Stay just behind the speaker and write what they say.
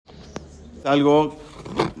Algo,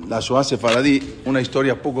 la Shoa Sefaradi, una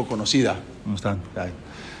historia poco conocida. ¿Cómo están?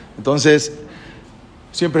 Entonces,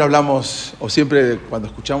 siempre hablamos, o siempre cuando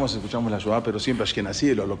escuchamos la Shoa, pero siempre Ashkenazí,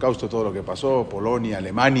 el Holocausto, todo lo que pasó, Polonia,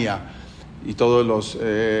 Alemania y todos los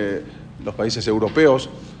países europeos.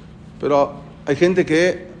 Pero hay gente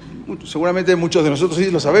que, seguramente muchos de nosotros sí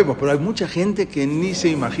lo sabemos, pero hay mucha gente que ni se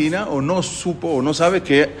imagina o no supo o no sabe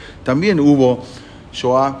que también hubo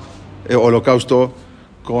Shoah, Holocausto,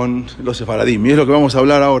 con los sefaradim. Y es lo que vamos a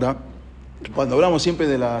hablar ahora. Cuando hablamos siempre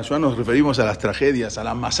de la Shoah nos referimos a las tragedias, a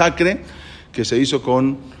la masacre que se hizo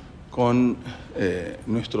con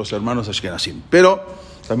nuestros hermanos ashkenazim. Pero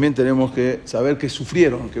también tenemos que saber que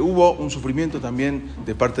sufrieron, que hubo un sufrimiento también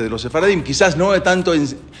de parte de los sefaradim. Quizás no tanto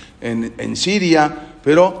en Siria,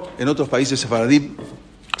 pero en otros países sefaradim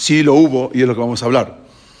sí lo hubo, y es lo que vamos a hablar.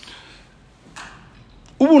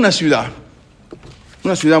 Hubo una ciudad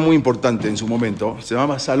muy importante en su momento, se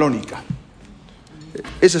llamaba Salónica.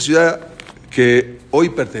 Esa ciudad que hoy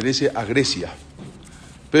pertenece a Grecia,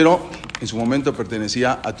 pero en su momento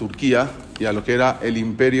pertenecía a Turquía y a lo que era el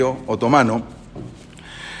Imperio Otomano.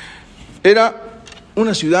 Era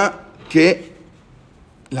una ciudad que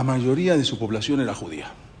la mayoría de su población era judía.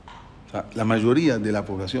 O sea, la mayoría de la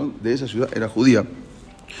población de esa ciudad era judía.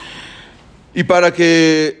 Y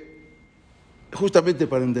justamente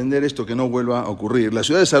para entender esto, que no vuelva a ocurrir, la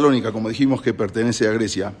ciudad de Salónica, como dijimos que pertenece a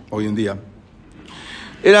Grecia hoy en día,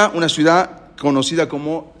 era una ciudad conocida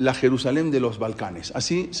como la Jerusalén de los Balcanes.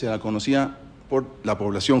 Así se la conocía por la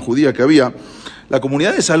población judía que había. La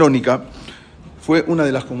comunidad de Salónica fue una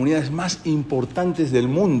de las comunidades más importantes del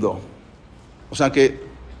mundo. O sea que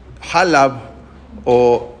Halab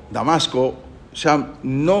o Damasco ya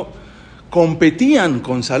no competían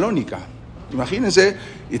con Salónica. Imagínense,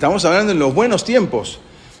 y estamos hablando en los buenos tiempos,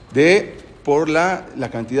 por la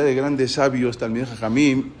cantidad de grandes sabios, Talmidei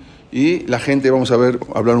Jajamim, y la gente, vamos a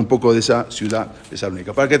hablar un poco de esa ciudad de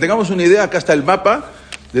Salónica. Para que tengamos una idea, acá está el mapa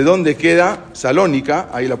de dónde queda Salónica,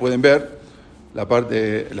 ahí la pueden ver, la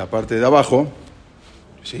parte de abajo,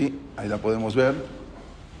 ¿sí? Ahí la podemos ver.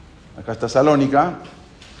 Acá está Salónica,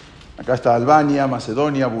 acá está Albania,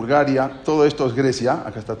 Macedonia, Bulgaria, todo esto es Grecia,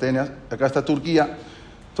 acá está Atenas, acá está Turquía.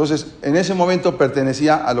 Entonces, en ese momento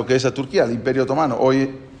pertenecía a lo que es a Turquía, al Imperio Otomano. Hoy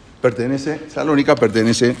Salónica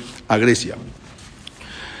pertenece a Grecia.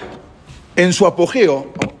 En su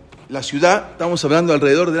apogeo, la ciudad, estamos hablando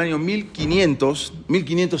alrededor del año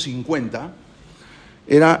 1550,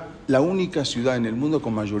 era la única ciudad en el mundo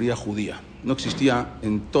con mayoría judía. No existía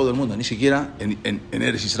en todo el mundo, ni siquiera en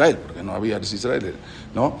Eretz Israel, porque no había Eretz Israel,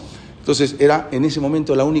 ¿no? Entonces, era en ese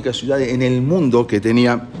momento la única ciudad en el mundo que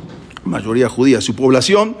tenía mayoría judía. Su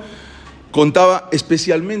población contaba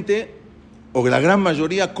especialmente, o la gran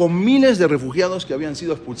mayoría, con miles de refugiados que habían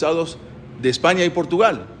sido expulsados de España y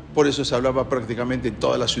Portugal. Por eso se hablaba prácticamente en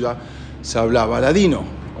toda la ciudad, se hablaba ladino,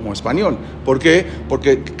 como español. ¿Por qué?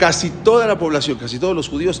 Porque casi toda la población, casi todos los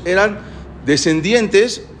judíos eran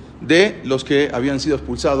descendientes de los que habían sido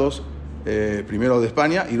expulsados primero de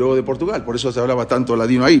España y luego de Portugal. Por eso se hablaba tanto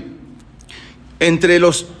ladino ahí. Entre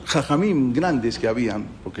los jajamim grandes que habían,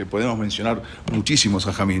 porque podemos mencionar muchísimos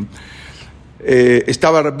jajamim,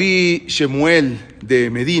 estaba Rabbi Shemuel de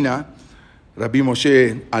Medina, Rabbi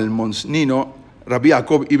Moshe Almonsnino, Rabbi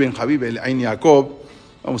Jacob Ibn Habib el Ain Jacob.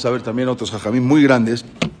 Vamos a ver también otros jajamim muy grandes.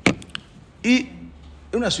 Y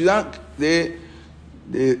una ciudad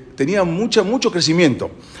tenía mucho crecimiento.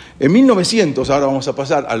 En 1900, ahora vamos a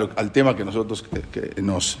pasar al tema que nos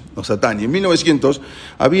atañe. En 1900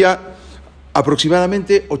 había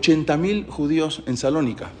aproximadamente 80.000 judíos en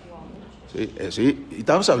Salónica. ¿Sí? Y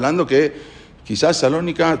estamos hablando que quizás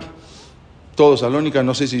Salónica, todo Salónica,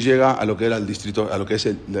 no sé si llega a lo que era el distrito, a lo que es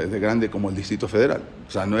de grande como el Distrito Federal.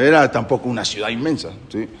 O sea, no era tampoco una ciudad inmensa.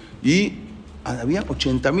 ¿Sí? Y había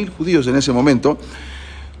 80.000 judíos en ese momento,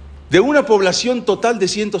 de una población total de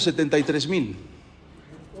 173.000.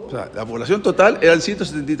 O sea, la población total eran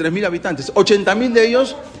 173.000 habitantes.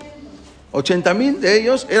 80.000 de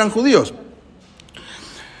ellos eran judíos.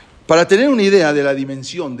 Para tener una idea de la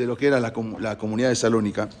dimensión de lo que era la comunidad de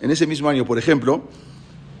Salónica, en ese mismo año, por ejemplo,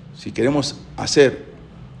 si queremos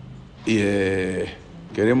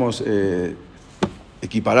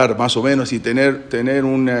equiparar más o menos y tener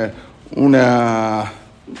un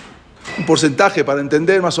porcentaje para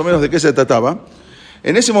entender más o menos de qué se trataba,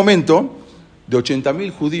 en ese momento, de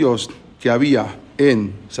 80.000 judíos que había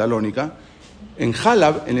en Salónica, en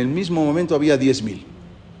Halab, en el mismo momento, había 10.000.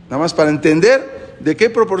 Nada más para entender de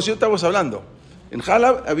qué proporción estamos hablando. En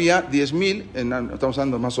Halab había 10.000, estamos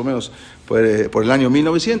hablando más o menos por el año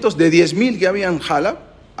 1900, de 10.000 que había en Halab,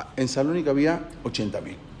 en Salónica había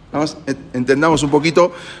 80.000. Nada más entendamos un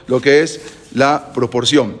poquito lo que es la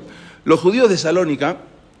proporción. Los judíos de Salónica,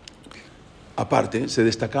 aparte, se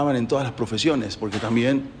destacaban en todas las profesiones, porque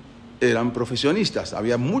también eran profesionistas.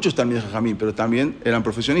 Había muchos también de Jajamín, pero también eran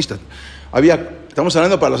profesionistas. Estamos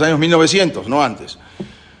hablando para los años 1900, no antes.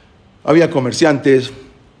 Había comerciantes,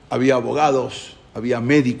 había abogados, había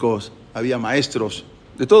médicos, había maestros,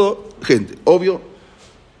 de todo, gente. Obvio,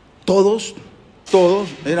 todos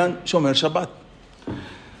eran Shomer Shabbat.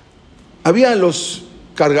 Había los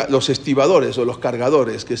estibadores o los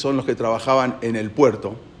cargadores, que son los que trabajaban en el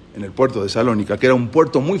puerto de Salónica, que era un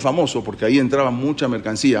puerto muy famoso porque ahí entraba mucha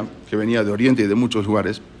mercancía que venía de Oriente y de muchos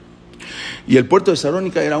lugares. Y el puerto de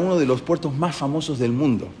Salónica era uno de los puertos más famosos del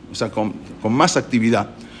mundo, o sea, con más actividad.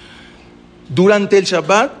 Durante el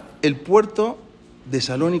Shabbat, el puerto de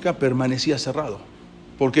Salónica permanecía cerrado.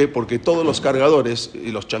 ¿Por qué? Porque todos los cargadores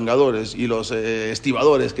y los changadores y los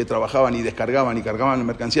estibadores que trabajaban y descargaban y cargaban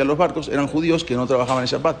mercancía en los barcos eran judíos que no trabajaban en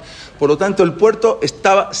Shabbat. Por lo tanto, el puerto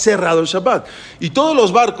estaba cerrado en Shabbat. Y todos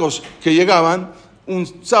los barcos que llegaban un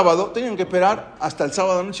sábado tenían que esperar hasta el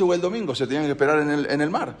sábado noche o el domingo, se tenían que esperar en el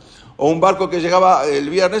mar. O un barco que llegaba el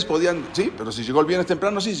viernes sí, pero si llegó el viernes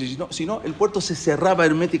temprano, sí, si no, el puerto se cerraba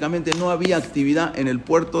herméticamente, no había actividad en el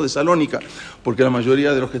puerto de Salónica, porque la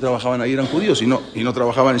mayoría de los que trabajaban ahí eran judíos y no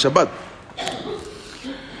trabajaban en Shabbat.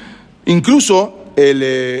 Incluso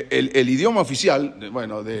el idioma oficial,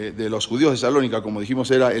 de los judíos de Salónica, como dijimos,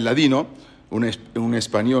 era el ladino, un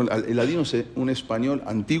español. El ladino es un español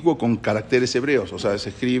antiguo con caracteres hebreos, o sea, se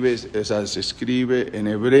escribe en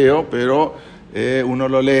hebreo, pero uno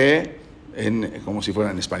lo lee como si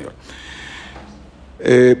fuera en español.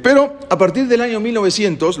 Pero a partir del año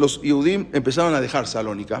 1900, los Yehudim empezaron a dejar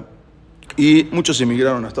Salónica y muchos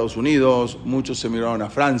emigraron a Estados Unidos, muchos emigraron a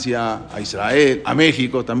Francia, a Israel, a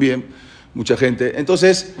México también, mucha gente.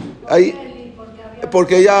 Entonces,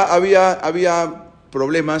 porque ya había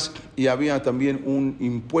problemas y había también un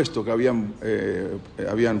impuesto que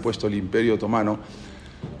habían puesto el Imperio Otomano,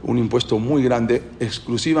 un impuesto muy grande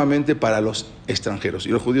exclusivamente para los extranjeros, y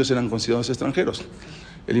los judíos eran considerados extranjeros.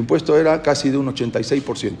 El impuesto era casi de un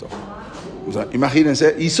 86%. O sea,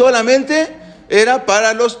 imagínense, y solamente era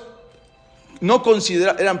para los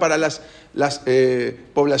eran para las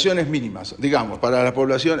poblaciones mínimas, digamos, para la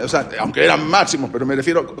población, o sea, aunque eran máximos, pero me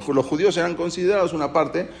refiero, los judíos eran considerados una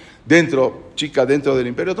parte dentro del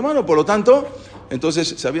Imperio Otomano, por lo tanto,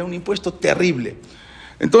 entonces había un impuesto terrible.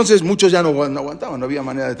 Entonces muchos ya no aguantaban, no había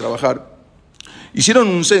manera de trabajar. Hicieron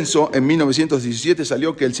un censo en 1917,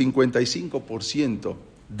 salió que el 55%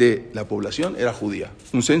 de la población era judía.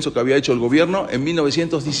 Un censo que había hecho el gobierno en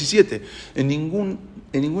 1917. En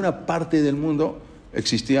ninguna parte del mundo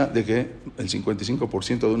existía de que el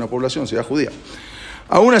 55% de una población sea judía.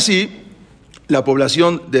 Aún así, la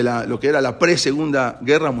población de lo que era la pre-Segunda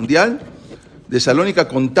Guerra Mundial de Salónica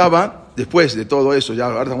contaba, después de todo eso,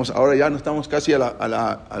 ahora ya no estamos casi a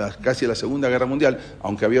la Segunda Guerra Mundial,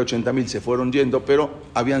 aunque había 80.000, se fueron yendo, pero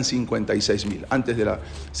habían 56.000. Antes de la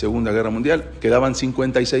Segunda Guerra Mundial quedaban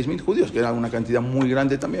 56.000 judíos, que era una cantidad muy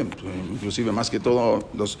grande también, inclusive más que todos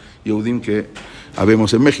los Yehudim que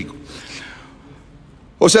habemos en México.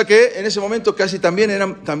 O sea que en ese momento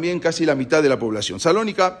eran casi la mitad de la población.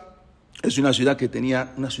 Salónica es una ciudad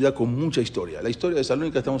con mucha historia. La historia de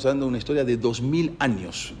Salónica, estamos hablando de una historia de 2000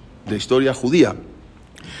 años de historia judía.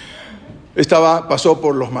 Pasó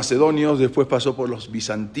por los macedonios, después pasó por los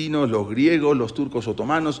bizantinos, los griegos, los turcos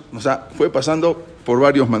otomanos, o sea, fue pasando por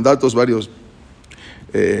varios mandatos, varios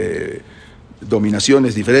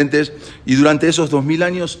dominaciones diferentes, y durante esos 2000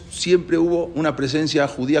 años siempre hubo una presencia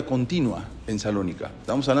judía continua en Salónica.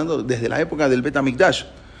 Estamos hablando desde la época del Bet HaMikdash,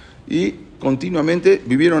 y continuamente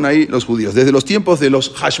vivieron ahí los judíos. Desde los tiempos de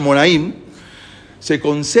los Hashmonaim se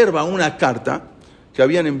conserva una carta que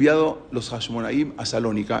habían enviado los Hashmonaim a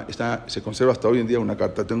Salónica. Se conserva hasta hoy en día una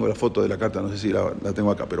carta, tengo la foto de la carta, no sé si la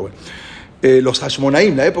tengo acá, pero bueno. Los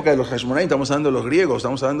Hashmonaim, la época de los Hashmonaim, estamos hablando de los griegos,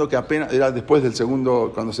 estamos hablando que apenas era después del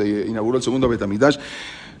segundo, cuando se inauguró el segundo Bet HaMikdash.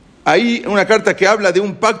 Hay una carta que habla de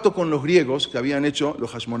un pacto con los griegos que habían hecho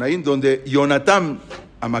los Hashmonaim, donde Jonatán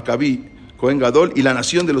a Macabí, Cohen Gadol, y la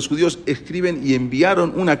nación de los judíos escriben y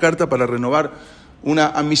enviaron una carta para renovar una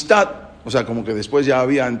amistad. O sea, como que después ya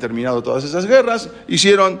habían terminado todas esas guerras, y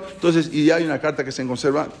hay una carta que se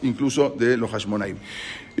conserva incluso de los Hashmonaim.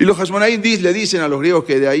 Y los Hashmonaim le dicen a los griegos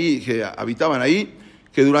que habitaban ahí,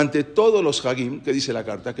 que durante todos los Hagim, que dice la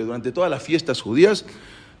carta, que durante todas las fiestas judías,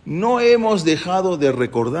 no hemos dejado de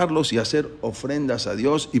recordarlos y hacer ofrendas a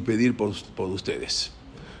Dios y pedir por ustedes.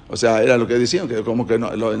 O sea, era lo que decían, que como que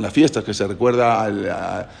en las fiestas que se recuerda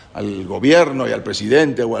al gobierno y al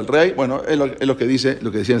presidente o al rey, bueno, es lo que decía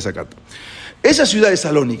en esa carta. Esa ciudad de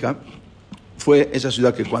Salónica fue esa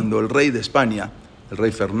ciudad que cuando el rey de España, el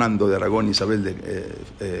rey Fernando de Aragón y Isabel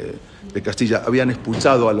de Castilla, habían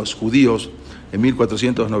expulsado a los judíos en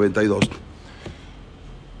 1492,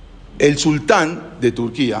 el sultán de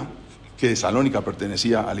Turquía, que Salónica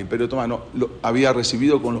pertenecía al Imperio Otomano, había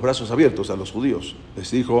recibido con los brazos abiertos a los judíos.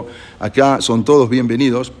 Les dijo, acá son todos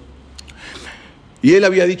bienvenidos. Y él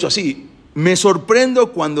había dicho así: me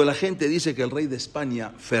sorprendo cuando la gente dice que el rey de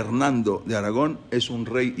España, Fernando de Aragón, es un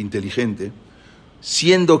rey inteligente,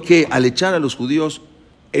 siendo que al echar a los judíos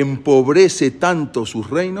empobrece tanto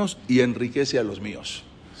sus reinos y enriquece a los míos.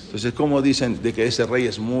 Entonces, ¿cómo dicen de que ese rey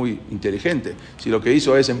es muy inteligente? Si lo que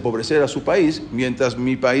hizo es empobrecer a su país, mientras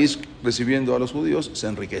mi país, recibiendo a los judíos, se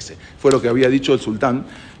enriquece. Fue lo que había dicho el sultán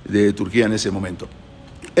de Turquía en ese momento.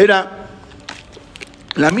 Era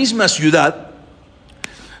la misma ciudad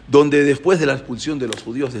donde después de la expulsión de los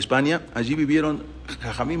judíos de España, allí vivieron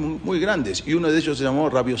jajamim muy grandes, y uno de ellos se llamó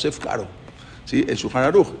Rabbi Yosef Karo, ¿sí? El Shulchan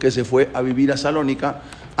Aruch, que se fue a vivir a Salónica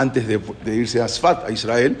antes de irse a Sfat, a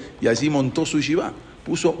Israel, y allí montó su yeshiva.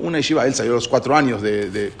 Puso una yeshiva. Él salió a los 4 años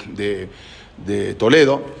de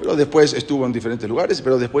Toledo, pero después estuvo en diferentes lugares,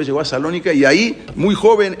 pero después llegó a Salónica, y ahí, muy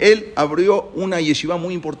joven, él abrió una yeshiva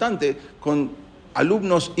muy importante, con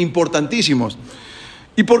alumnos importantísimos.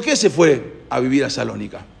 ¿Y por qué se fue a vivir a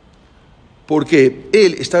Salónica? Porque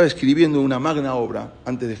él estaba escribiendo una magna obra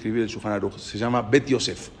antes de escribir el Shulchan Aruch, se llama Bet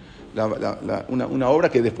Yosef, una obra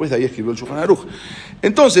que después de ahí escribió el Shulchan Aruch.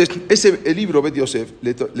 Entonces, el libro Bet Yosef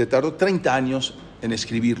le tardó 30 años en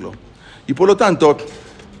escribirlo, y por lo tanto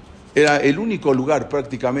era el único lugar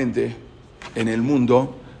prácticamente en el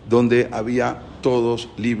mundo donde había todos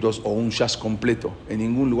libros o un shas completo. En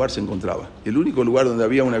ningún lugar se encontraba. El único lugar donde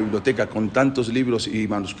había una biblioteca con tantos libros y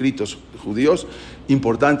manuscritos judíos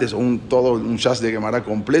importantes, o todo un shas de Gemara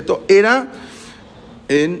completo, era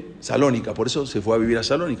en Salónica. Por eso se fue a vivir a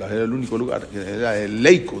Salónica. Era el único lugar, era el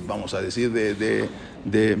Leikut, vamos a decir,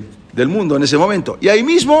 del mundo en ese momento. Y ahí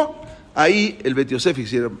mismo, ahí el Bet Yosef, el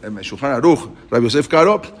Shulchan Aruch, Rabbi Yosef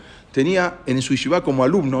Karo, tenía en su yeshiva como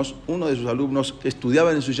alumnos, uno de sus alumnos que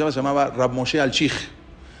estudiaba en su yeshiva se llamaba Rab Moshe Al-Shich.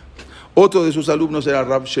 Otro de sus alumnos era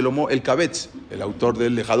Rab Shelomo El Kabetz, el autor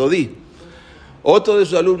del Lejadodí. Otro de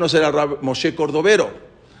sus alumnos era Rab Moshe Cordovero.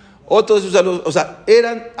 Otro de sus alumnos, o sea,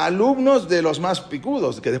 eran alumnos de los más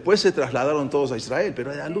picudos, que después se trasladaron todos a Israel,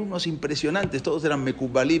 pero eran alumnos impresionantes, todos eran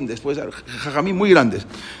Mekubalim, después jajamim muy grandes.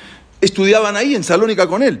 Estudiaban ahí en Salónica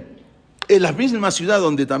con él. En la misma ciudad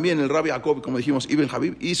donde también el Rabbi Jacob, como dijimos, Ibn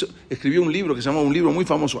Habib, escribió un libro que se llama, un libro muy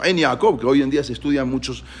famoso, En Jacob, que hoy en día se estudia en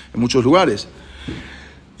muchos lugares.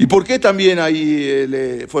 ¿Y por qué también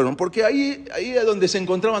ahí fueron? Porque ahí es donde se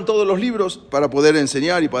encontraban todos los libros para poder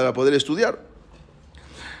enseñar y para poder estudiar.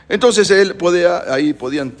 Entonces ahí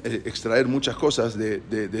podían extraer muchas cosas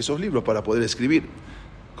de esos libros para poder escribir.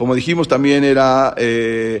 Como dijimos, también era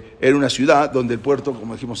una ciudad donde el puerto,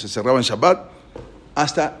 como dijimos, se cerraba en Shabbat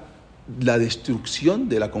hasta la destrucción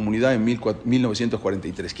de la comunidad en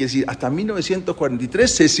 1943. Quiere decir, hasta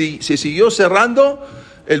 1943 se siguió cerrando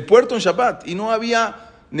el puerto en Shabbat, y no había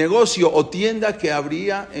negocio o tienda que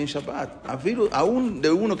abría en Shabbat. Aún de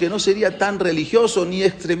uno que no sería tan religioso, ni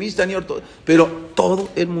extremista, ni ortodoxo, pero todo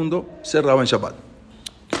el mundo cerraba en Shabbat.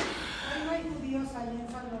 ¿No hay judíos ahí en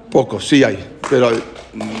Salónica? Pocos, sí hay, pero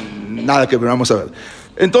nada que vamos a ver.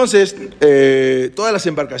 Entonces, todas las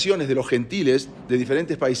embarcaciones de los gentiles de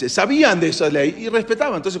diferentes países sabían de esa ley y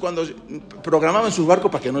respetaban. Entonces, cuando programaban sus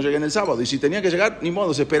barcos para que no lleguen el sábado, y si tenían que llegar, ni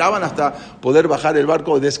modo, se esperaban hasta poder bajar el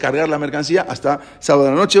barco, descargar la mercancía hasta sábado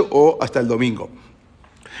de la noche o hasta el domingo.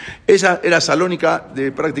 Esa era Salónica,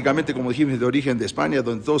 prácticamente, como dijimos, de origen de España,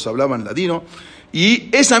 donde todos hablaban ladino, y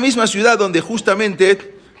esa misma ciudad donde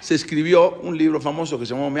justamente se escribió un libro famoso que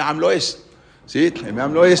se llamó Me'am Loes. ¿Sí? El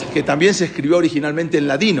Me'am Loes, que también se escribió originalmente en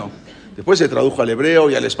ladino, después se tradujo al hebreo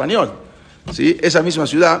y al español. ¿Sí? Esa misma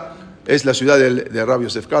ciudad es la ciudad de Rabbi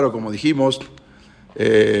Yosef Karo, como dijimos,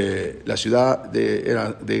 la ciudad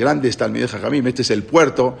era de grandes talmidei jajamim. Este es el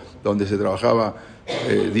puerto donde se trabajaba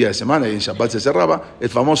día de semana, y en Shabbat se cerraba. El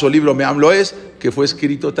famoso libro Me'am Loes, que fue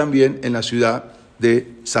escrito también en la ciudad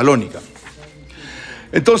de Salónica.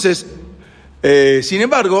 Entonces, sin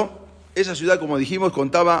embargo, esa ciudad, como dijimos,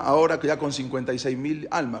 contaba ahora ya con 56.000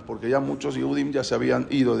 almas, porque ya muchos Yehudim ya se habían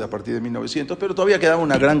ido a partir de 1900, pero todavía quedaba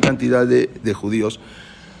una gran cantidad de judíos,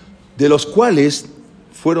 de los cuales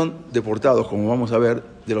fueron deportados, como vamos a ver,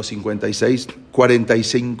 de los 56,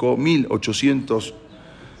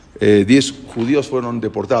 45.810 judíos fueron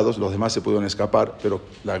deportados, los demás se pudieron escapar, pero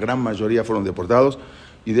la gran mayoría fueron deportados,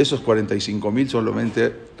 y de esos 45.000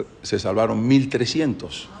 solamente se salvaron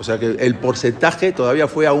 1.300. O sea que el porcentaje todavía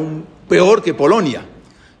fue aún peor que Polonia.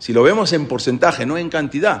 Si lo vemos en porcentaje, no en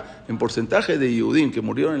cantidad, en porcentaje de Yehudim que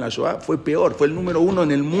murieron en la Shoah, fue peor, fue el número 1 en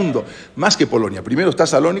el mundo, más que Polonia. Primero está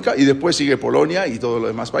Salónica y después sigue Polonia y todos los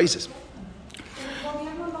demás países. ¿El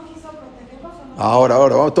gobierno no quiso protegerlos o no? Ahora,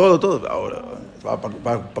 vamos, todo. Ahora,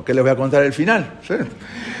 ¿para qué les voy a contar el final? ¿Sí?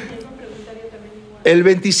 El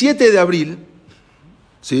 27 de abril,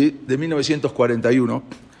 ¿sí?, de 1941,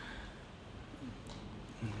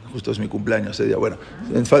 justo es mi cumpleaños ese día, bueno,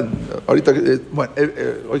 ahorita,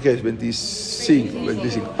 hoy que es 25.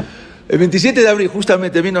 El 27 de abril,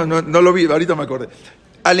 justamente, no lo vi, ahorita me acordé.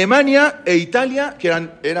 Alemania e Italia, que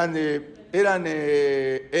eran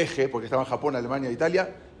eje, porque estaban Japón, Alemania e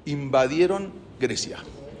Italia, invadieron Grecia.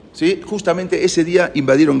 ¿Sí? Justamente ese día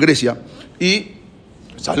invadieron Grecia y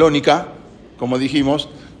Salónica, como dijimos,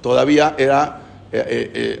 todavía era,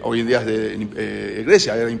 hoy en día es de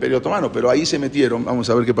Grecia, era Imperio Otomano, pero ahí se metieron, vamos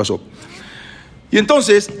a ver qué pasó. Y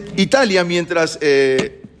entonces, Italia, mientras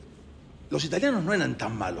los italianos no eran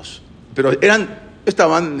tan malos, pero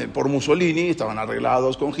estaban por Mussolini, estaban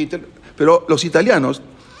arreglados con Hitler, pero los italianos,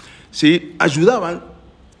 ¿sí?, ayudaban,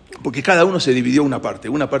 porque cada uno se dividió una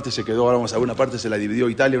parte se quedó, ahora vamos a ver, una parte se la dividió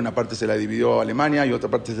Italia, una parte se la dividió Alemania y otra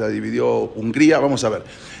parte se la dividió Hungría, vamos a ver.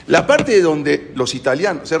 La parte donde los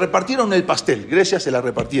italianos se repartieron el pastel, Grecia se la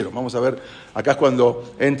repartieron, vamos a ver, acá es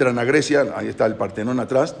cuando entran a Grecia, ahí está el Partenón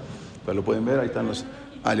atrás, pero lo pueden ver, ahí están los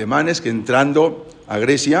alemanes que entrando a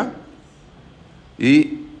Grecia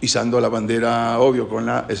y izando la bandera, obvio, con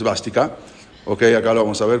la esvástica. Ok, acá lo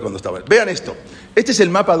vamos a ver cuando estaba. Vean esto, este es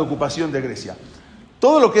el mapa de ocupación de Grecia.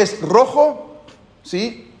 Todo lo que es rojo,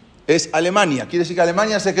 ¿sí?, es Alemania. Quiere decir que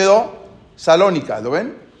Alemania se quedó Salónica, ¿lo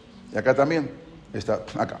ven? Y acá también, está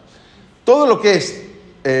acá. Todo lo que es,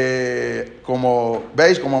 como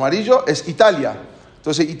veis, como amarillo, es Italia.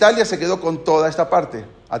 Entonces Italia se quedó con toda esta parte.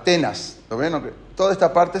 Atenas, ¿lo ven? Toda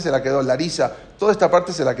esta parte se la quedó Larisa, toda esta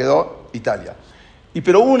parte se la quedó Italia.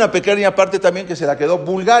 Pero hubo una pequeña parte también que se la quedó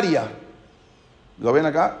Bulgaria. ¿Lo ven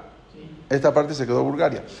acá? Esta parte se quedó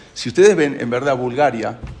Bulgaria. Si ustedes ven, en verdad,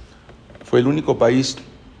 Bulgaria fue el único país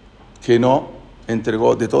que no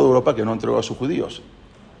entregó, de toda Europa, que no entregó a sus judíos.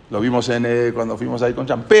 Lo vimos cuando fuimos ahí con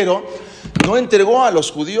Chan. Pero no entregó a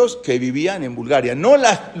los judíos que vivían en Bulgaria, no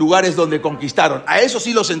los lugares donde conquistaron. A eso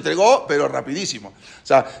sí los entregó, pero rapidísimo. O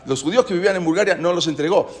sea, los judíos que vivían en Bulgaria no los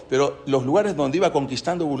entregó, pero los lugares donde iba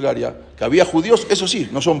conquistando Bulgaria, que había judíos, eso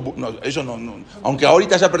sí, aunque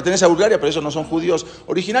ahorita ya pertenece a Bulgaria, pero esos no son judíos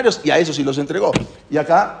originarios, y a eso sí los entregó. Y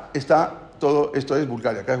acá está todo, esto es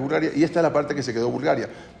Bulgaria, acá es Bulgaria, y esta es la parte que se quedó Bulgaria,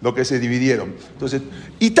 lo que se dividieron. Entonces,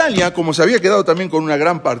 Italia, como se había quedado también con una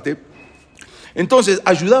gran parte, entonces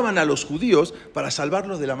ayudaban a los judíos para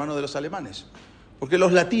salvarlos de la mano de los alemanes. Porque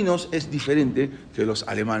los latinos es diferente que los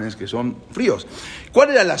alemanes, que son fríos. ¿Cuál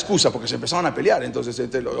era la excusa? Porque se empezaron a pelear. Entonces,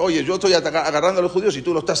 oye, yo estoy agarrando a los judíos y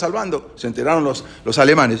tú los estás salvando. Se enteraron los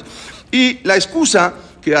alemanes. Y la excusa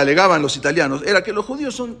que alegaban los italianos era que los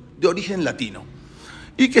judíos son de origen latino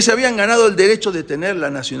y que se habían ganado el derecho de tener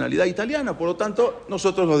la nacionalidad italiana. Por lo tanto,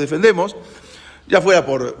 nosotros los defendemos, ya fuera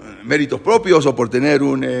por méritos propios o por tener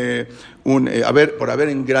por haber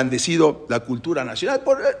engrandecido la cultura nacional,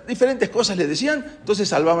 por diferentes cosas le decían. Entonces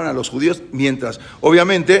salvaban a los judíos, mientras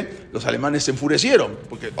obviamente los alemanes se enfurecieron,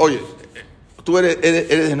 porque oye, tú eres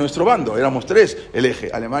de nuestro bando, éramos tres, el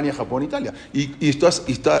eje, Alemania, Japón, Italia.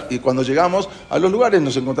 Y cuando llegamos a los lugares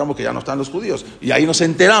nos encontramos que ya no están los judíos. Y ahí nos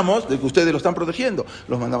enteramos de que ustedes lo están protegiendo.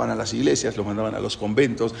 Los mandaban a las iglesias, los mandaban a los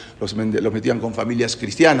conventos, los metían con familias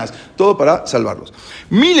cristianas, todo para salvarlos.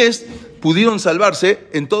 Miles pudieron salvarse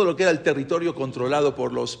en todo lo que era el territorio controlado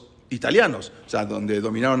por los italianos, o sea, donde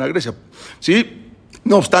dominaron a Grecia. ¿Sí?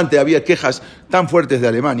 No obstante, había quejas tan fuertes de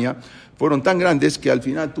Alemania, fueron tan grandes que al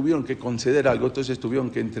final tuvieron que conceder algo, entonces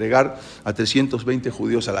tuvieron que entregar a 320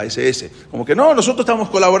 judíos a la SS. Como que no, nosotros estamos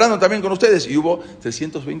colaborando también con ustedes. Y hubo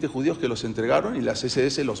 320 judíos que los entregaron y las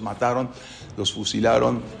SS los mataron, los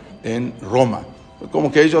fusilaron en Roma.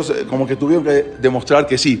 Como que ellos, como que tuvieron que demostrar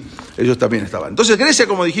que sí, ellos también estaban. Entonces Grecia,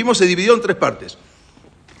 como dijimos, se dividió en tres partes.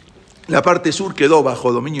 La parte sur quedó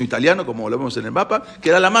bajo dominio italiano, como lo vemos en el mapa, que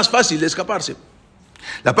era la más fácil de escaparse.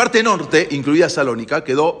 La parte norte, incluida Salónica,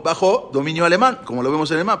 quedó bajo dominio alemán, como lo vemos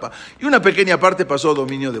en el mapa, y una pequeña parte pasó a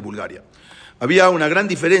dominio de Bulgaria. Había una gran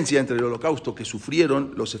diferencia entre el holocausto que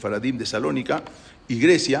sufrieron los sefaradim de Salónica y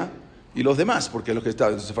Grecia y los demás, porque los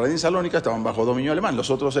sefaradim de Salónica estaban bajo dominio alemán, los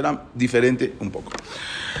otros eran diferentes un poco.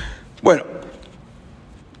 Bueno,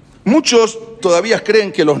 muchos todavía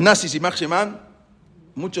creen que los nazis, y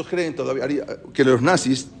muchos creen todavía que los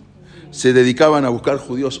nazis se dedicaban a buscar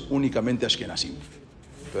judíos únicamente ashkenazim.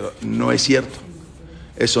 Pero no es cierto,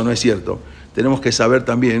 eso no es cierto. Tenemos que saber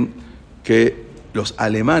también que los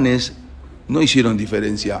alemanes no hicieron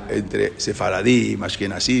diferencia entre Sefaradim,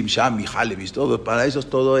 Ashkenazim, Shami, Halevis, todo. Para ellos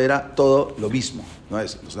todo era todo lo mismo.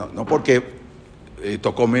 No porque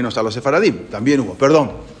tocó menos a los Sefaradim, también hubo.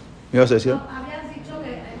 Perdón, ¿me ibas a decir? No, habías dicho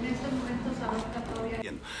que en este momento Salónica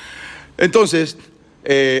todavía... Entonces,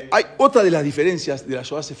 hay otra de las diferencias de la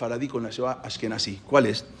Shoa Sefaradí con la Shoa Ashkenazí. ¿Cuál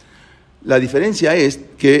es? La diferencia es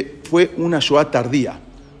que fue una Shoa tardía.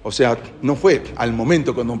 O sea, no fue al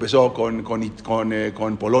momento cuando empezó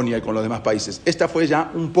con Polonia y con los demás países. Esta fue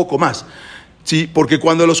ya un poco más. Sí, porque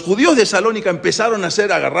cuando los judíos de Salónica empezaron a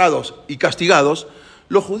ser agarrados y castigados,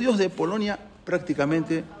 los judíos de Polonia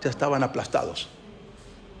prácticamente ya estaban aplastados.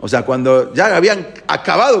 O sea, cuando ya habían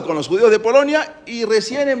acabado con los judíos de Polonia y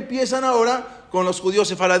recién empiezan ahora con los judíos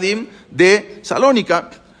sefaradim de Salónica.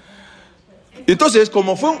 Entonces,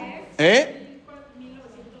 como fue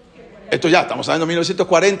esto ya, estamos hablando de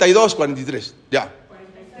 1942, 43, ya.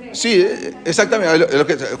 Sí, exactamente,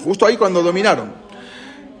 justo ahí cuando dominaron.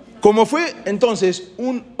 Como fue entonces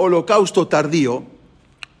un holocausto tardío,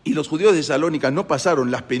 y los judíos de Salónica no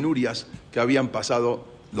pasaron las penurias que habían pasado,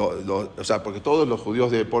 o sea, porque todos los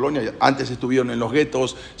judíos de Polonia antes estuvieron en los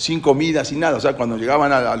guetos, sin comida, sin nada. O sea, cuando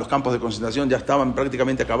llegaban a los campos de concentración ya estaban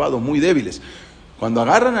prácticamente acabados, muy débiles. Cuando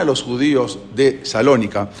agarran a los judíos de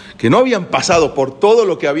Salónica, que no habían pasado por todo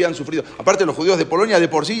lo que habían sufrido, aparte los judíos de Polonia de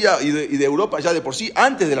por sí ya, y de Europa ya de por sí,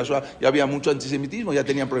 antes de la Shoah ya había mucho antisemitismo, ya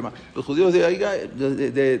tenían problemas. Los judíos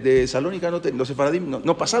de Salónica, los sefaradim,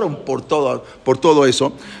 no pasaron por todo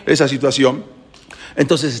eso, esa situación.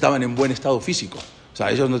 Entonces estaban en buen estado físico. O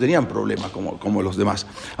sea, ellos no tenían problemas como los demás.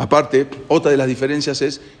 Aparte, otra de las diferencias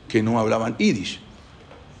es que no hablaban yiddish.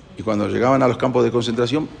 Y cuando llegaban a los campos de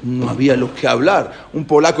concentración no había lo que hablar. Un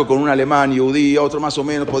polaco con un alemán, yudí, otro más o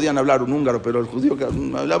menos, podían hablar un húngaro, pero el judío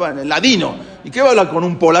hablaba en ladino. ¿Y qué va a hablar con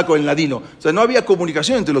un polaco en ladino? O sea, no había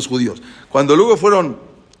comunicación entre los judíos. Cuando luego fueron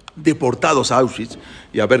deportados a Auschwitz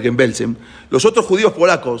y a Bergen-Belsen, los otros judíos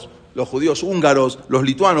polacos, los judíos húngaros, los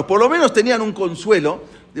lituanos, por lo menos tenían un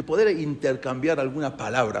consuelo de poder intercambiar alguna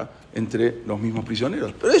palabra entre los mismos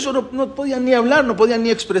prisioneros. Pero eso no podían ni hablar, no podían ni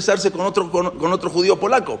expresarse con otro judío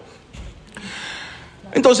polaco.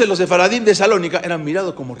 Entonces los sefaradim de Salónica eran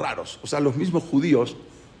mirados como raros. O sea, los mismos judíos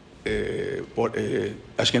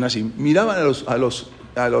ashkenazim miraban a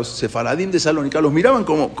los sefaradim de Salónica, los miraban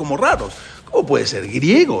como raros. ¿Cómo puede ser?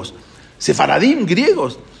 Griegos, sefaradim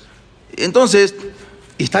griegos. Entonces,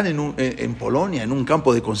 están en Polonia, en un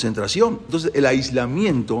campo de concentración. Entonces el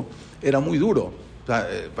aislamiento era muy duro. O sea,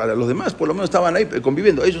 para los demás, por lo menos estaban ahí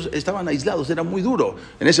conviviendo. Ellos estaban aislados, era muy duro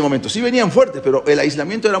en ese momento. Sí venían fuertes, pero el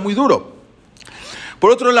aislamiento era muy duro.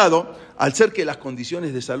 Por otro lado, al ser que las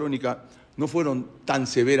condiciones de Salónica no fueron tan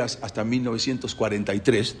severas hasta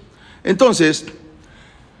 1943, entonces,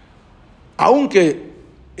 aunque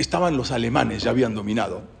estaban los alemanes, ya habían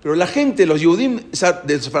dominado, pero la gente, los Yehudim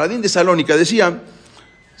del Sefaradim de Salónica decían: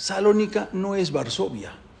 Salónica no es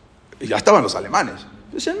Varsovia. Y ya estaban los alemanes.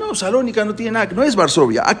 Decían: no, Salónica no tiene nada, no es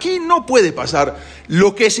Varsovia. Aquí no puede pasar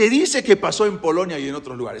lo que se dice que pasó en Polonia y en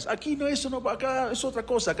otros lugares. Aquí no, eso no, acá es otra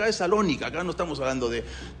cosa, acá es Salónica, acá no estamos hablando de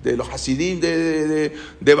los Hasidim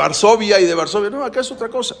de Varsovia y de Varsovia, no, acá es otra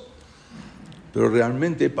cosa. Pero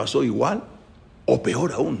realmente pasó igual o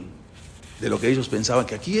peor aún de lo que ellos pensaban,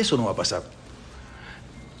 que aquí eso no va a pasar.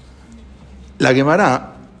 La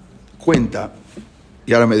Gemara cuenta,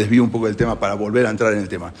 y ahora me desvío un poco del tema para volver a entrar en el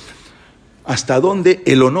tema, hasta dónde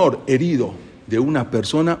el honor herido de una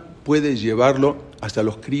persona puede llevarlo hasta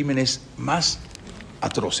los crímenes más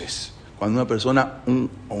atroces. Cuando una persona,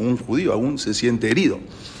 o un judío aún, se siente herido.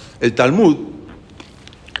 El Talmud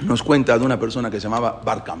nos cuenta de una persona que se llamaba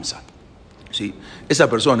Bar Kamsa. ¿Sí? Esa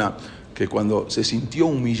persona que cuando se sintió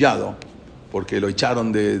humillado porque lo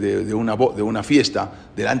echaron de una fiesta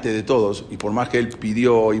delante de todos, y por más que él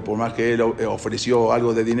pidió y por más que él ofreció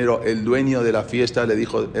algo de dinero, el dueño de la fiesta le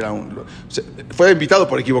dijo, fue invitado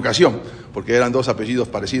por equivocación, porque eran dos apellidos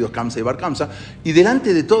parecidos, Kamsa y Bar Kamsa, y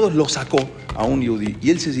delante de todos lo sacó a un yudí, y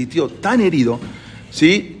él se sintió tan herido,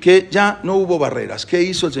 ¿sí?, que ya no hubo barreras. ¿Qué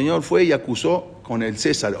hizo el Señor? Fue y acusó con el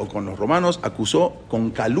César o con los romanos, acusó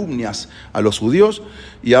con calumnias a los judíos,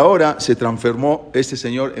 y ahora se transformó este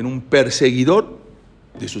señor en un perseguidor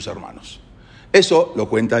de sus hermanos. Eso lo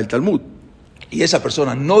cuenta el Talmud. Y esa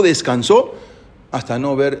persona no descansó hasta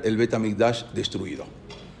no ver el Bet HaMikdash destruido.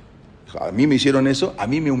 A mí me hicieron eso, a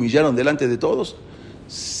mí me humillaron delante de todos,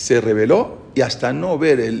 se rebeló y hasta no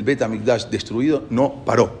ver el Bet HaMikdash destruido no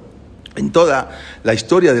paró. En toda la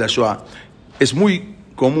historia de la Shoah es muy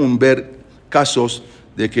común ver casos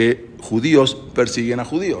de que judíos persiguen a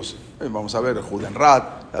judíos. Vamos a ver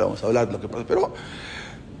Judenrat, vamos a hablar de lo que pasa.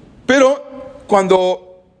 Pero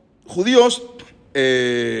cuando judíos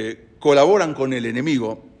colaboran con el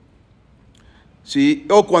enemigo, ¿sí?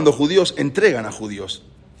 O cuando judíos entregan a judíos.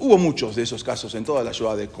 Hubo muchos de esos casos en toda la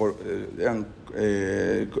Shoa eran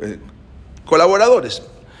colaboradores.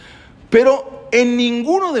 Pero en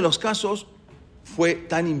ninguno de los casos fue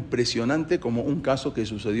tan impresionante como un caso que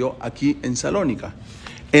sucedió aquí en Salónica,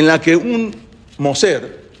 en la que un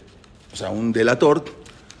moser, o sea, un delator,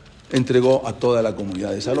 entregó a toda la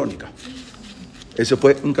comunidad de Salónica. Ese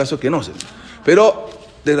fue un caso que no sé. Pero,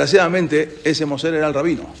 desgraciadamente, ese moser era el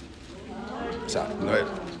rabino. O sea, no era.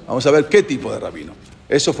 Vamos a ver qué tipo de rabino.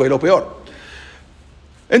 Eso fue lo peor.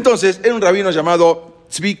 Entonces, era un rabino llamado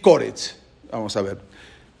Tzvi Koretz. Vamos a ver.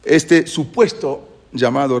 Este supuesto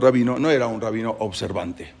llamado rabino no era un rabino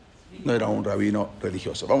observante. No era un rabino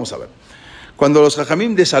religioso. Vamos a ver. Cuando los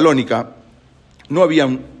jajamim de Salónica no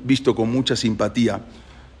habían visto con mucha simpatía,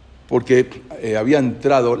 porque había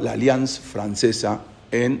entrado la Alianza Francesa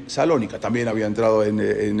en Salónica, también había entrado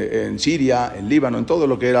en Siria, en Líbano, en todo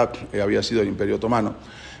lo que había sido el Imperio Otomano,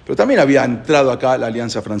 pero también había entrado acá la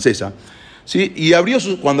Alianza Francesa, ¿sí? Y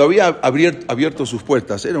cuando había abierto sus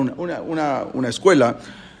puertas, era una escuela,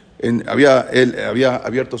 él había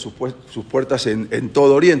abierto sus puertas en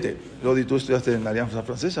todo Oriente. Lodi, ¿tú estudiaste en la Alianza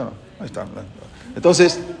Francesa? ¿No? Ahí está.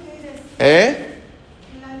 Entonces,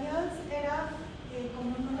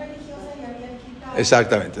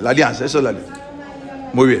 exactamente, la alianza, eso es la alianza.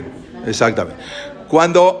 Muy bien, exactamente.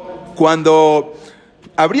 Cuando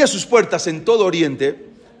abría sus puertas en todo Oriente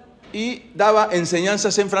y daba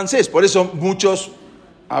enseñanzas en francés, por eso muchos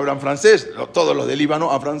hablan francés, todos los de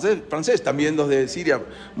Líbano hablan francés, también los de Siria,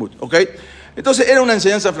 ¿ok? Entonces era una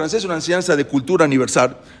enseñanza en francés, una enseñanza de cultura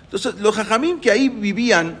universal. Entonces los jajamim que ahí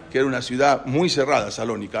vivían, que era una ciudad muy cerrada,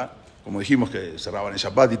 Salónica, como dijimos que cerraban el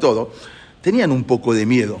Shabbat y todo, tenían un poco de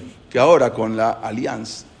miedo que ahora con la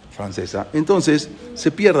Alianza Francesa, entonces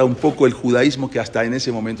se pierda un poco el judaísmo que hasta en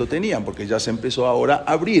ese momento tenían, porque ya se empezó ahora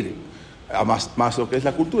a abrir a más lo que es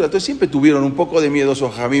la cultura. Entonces siempre tuvieron un poco de miedo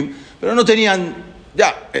esos jajamim, pero no tenían,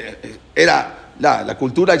 la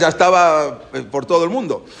cultura ya estaba por todo el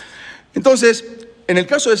mundo. Entonces, en el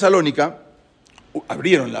caso de Salónica,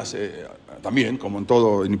 abrieron también, como en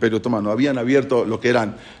todo el Imperio Otomano, habían abierto lo que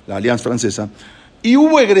eran la Alianza Francesa, y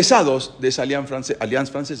hubo egresados de esa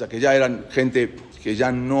Alianza Francesa, que ya eran gente que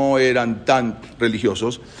ya no eran tan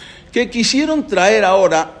religiosos, que quisieron traer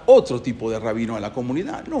ahora otro tipo de rabino a la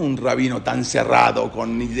comunidad, no un rabino tan cerrado,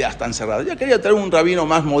 con ideas tan cerradas. Ya quería traer un rabino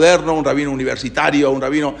más moderno, un rabino universitario, un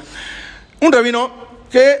rabino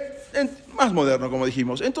que más moderno, como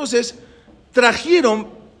dijimos. Entonces,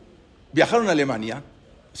 viajaron a Alemania.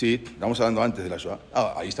 Sí, estamos hablando antes de la Shoah.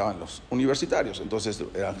 Ahí estaban los universitarios, entonces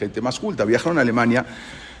eran gente más culta. Viajaron a Alemania,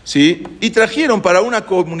 ¿sí? Y trajeron para una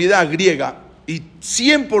comunidad griega y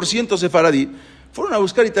 100% sefaradí. Fueron a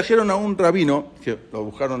buscar y trajeron a un rabino, que lo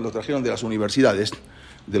trajeron de las universidades,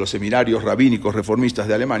 de los seminarios rabínicos reformistas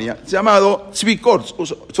de Alemania, llamado Tzvi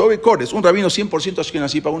Koretz, un rabino 100%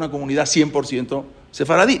 ashkenazí para una comunidad 100%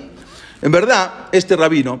 sefaradí. En verdad, este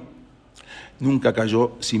rabino nunca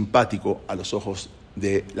cayó simpático a los ojos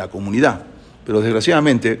de la comunidad, pero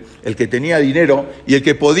desgraciadamente el que tenía dinero y el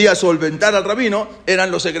que podía solventar al rabino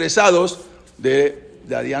eran los egresados de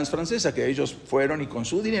la Alianza Francesa, que ellos fueron y con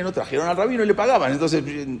su dinero trajeron al rabino y le pagaban. Entonces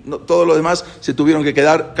todos los demás se tuvieron que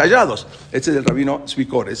quedar callados. Este es el rabino Tzvi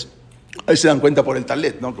Koretz. Ahí se dan cuenta por el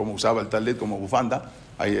talet, ¿no? Como usaba el talet como bufanda.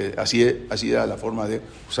 Así era la forma de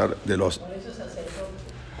usar de los...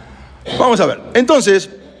 Vamos a ver. Entonces,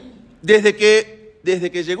 desde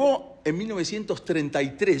que llegó en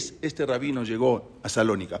 1933, este rabino llegó a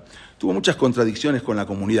Salónica. Tuvo muchas contradicciones con la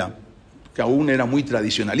comunidad, que aún era muy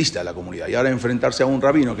tradicionalista la comunidad, y ahora enfrentarse a un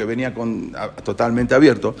rabino que venía totalmente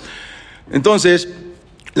abierto. Entonces,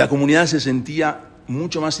 la comunidad se sentía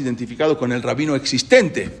mucho más identificado con el rabino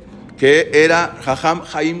existente, que era Jajam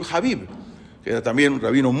Haim Habib, que era también un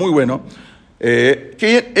rabino muy bueno,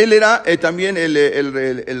 que él era también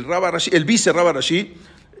el Rabba Rashi, el vice Rabba Rashi.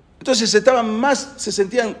 Entonces se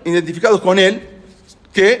sentían identificados con él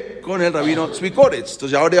que con el rabino Tzvi Koretz.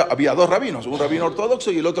 Entonces ahora había dos rabinos, un rabino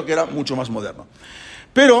ortodoxo y el otro que era mucho más moderno.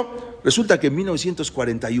 Pero resulta que en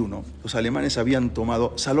 1941 los alemanes habían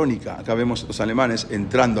tomado Salónica. Acá vemos los alemanes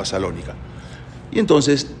entrando a Salónica. Y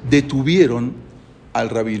entonces detuvieron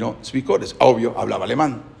al rabino Tzvi Koretz. Obvio, hablaba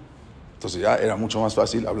alemán. Entonces ya era mucho más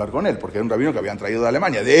fácil hablar con él, porque era un rabino que habían traído de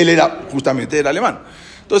Alemania. De él justamente era alemán.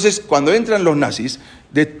 Entonces, cuando entran los nazis,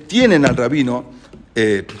 detienen al rabino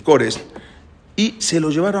Koretz y se lo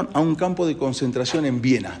llevaron a un campo de concentración en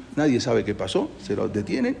Viena. Nadie sabe qué pasó, se lo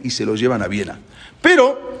detienen y se lo llevan a Viena.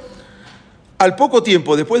 Pero, al poco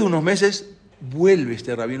tiempo, después de unos meses, vuelve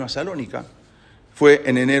este rabino a Salónica fue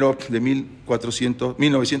en enero de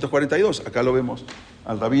 1942. Acá lo vemos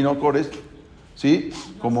al rabino Kores, ¿sí?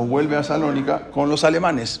 Como vuelve a Salónica con los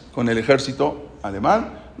alemanes, con el ejército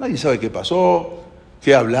alemán. Nadie sabe qué pasó,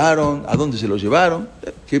 qué hablaron, a dónde se lo llevaron,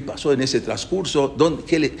 qué pasó en ese transcurso,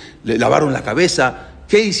 qué le lavaron la cabeza,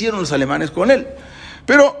 qué hicieron los alemanes con él.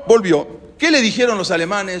 Pero volvió. ¿Qué le dijeron los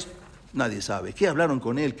alemanes? Nadie sabe. ¿Qué hablaron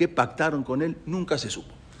con él? ¿Qué pactaron con él? Nunca se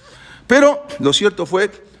supo. Pero lo cierto fue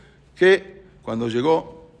que cuando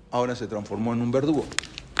llegó, ahora se transformó en un verdugo.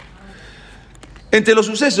 Entre los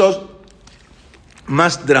sucesos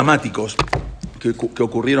más dramáticos que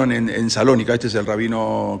ocurrieron en Salónica, este es el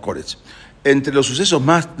rabino Koretz, entre los sucesos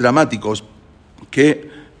más dramáticos que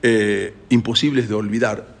imposibles de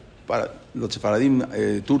olvidar, para los sefaradim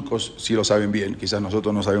turcos sí lo saben bien, quizás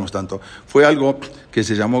nosotros no sabemos tanto, fue algo que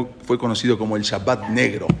fue conocido como el Shabbat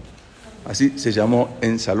Negro. Así se llamó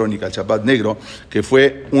en Salónica, el Shabbat Negro, que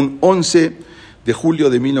fue un 11 de julio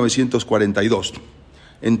de 1942.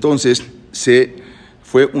 Entonces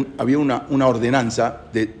había una ordenanza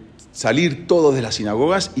de salir todos de las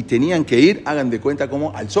sinagogas y tenían que ir, hagan de cuenta,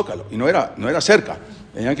 como al Zócalo. Y no era cerca,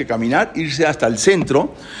 tenían que caminar, irse hasta el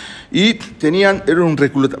centro y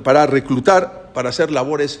para reclutar, para hacer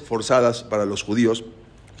labores forzadas para los judíos,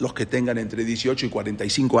 los que tengan entre 18 y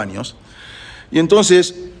 45 años. Y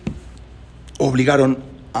entonces obligaron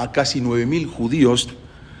a casi 9.000 judíos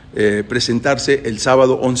presentarse el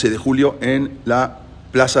sábado 11 de julio en la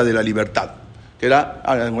Plaza de la Libertad, que era,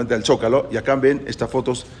 hagan cuenta, el Zócalo, y acá ven estas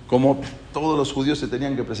fotos como todos los judíos se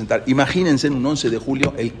tenían que presentar. Imagínense en un 11 de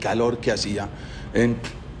julio el calor que hacía en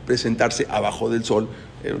presentarse abajo del sol,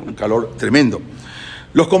 era un calor tremendo.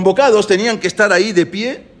 Los convocados tenían que estar ahí de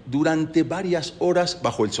pie durante varias horas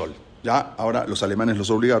bajo el sol. Ya, ahora los alemanes los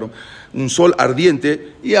obligaron, un sol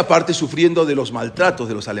ardiente y aparte sufriendo de los maltratos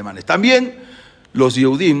de los alemanes. También los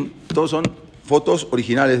Yehudim, todos son fotos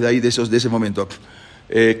originales de ahí, de ese momento,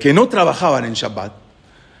 que no trabajaban en Shabbat.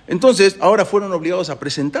 Entonces, ahora fueron obligados a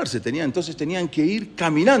presentarse, entonces tenían que ir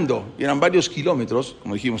caminando, y eran varios kilómetros,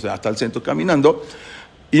 como dijimos, hasta el centro caminando,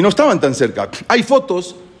 y no estaban tan cerca. Hay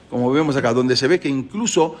fotos, como vemos acá, donde se ve que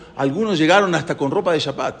incluso algunos llegaron hasta con ropa de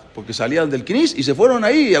Shabbat, porque salían del Knis y se fueron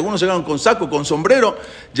ahí, algunos llegaron con saco, con sombrero,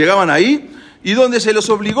 llegaban ahí, y donde se los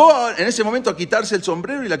obligó en ese momento a quitarse el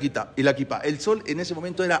sombrero y la kipá. El sol en ese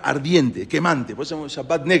momento era ardiente, quemante, por eso es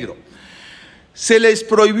Shabbat negro. Se les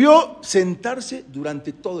prohibió sentarse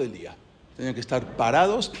durante todo el día. Tenían que estar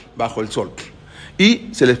parados bajo el sol. Y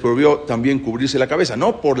se les prohibió también cubrirse la cabeza,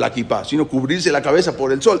 no por la kipá, sino cubrirse la cabeza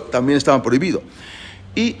por el sol, también estaban prohibidos.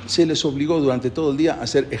 Y se les obligó durante todo el día a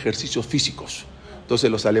hacer ejercicios físicos. Entonces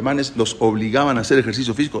los alemanes los obligaban a hacer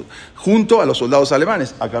ejercicios físicos junto a los soldados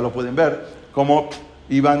alemanes. Acá lo pueden ver, cómo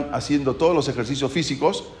iban haciendo todos los ejercicios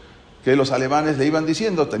físicos que los alemanes le iban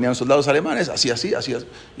diciendo. Tenían soldados alemanes, así,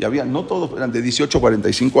 y había, no todos, eran de 18 a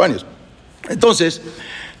 45 años. Entonces,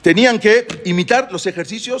 tenían que imitar los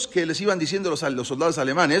ejercicios que les iban diciendo los soldados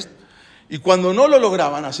alemanes, y cuando no lo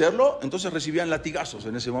lograban hacerlo, entonces recibían latigazos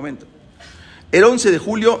en ese momento. El 11 de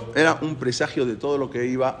julio era un presagio de todo lo que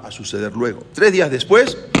iba a suceder luego. 3 días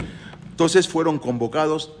después, entonces fueron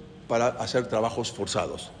convocados para hacer trabajos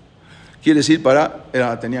forzados. Quiere decir,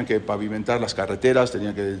 tenían que pavimentar las carreteras,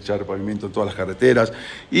 tenían que echar pavimento en todas las carreteras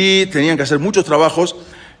y tenían que hacer muchos trabajos,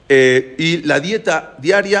 y la dieta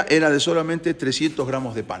diaria era de solamente 300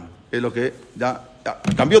 gramos de pan. Es lo que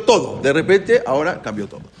cambió todo. De repente, ahora cambió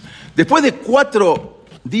todo. Después de 4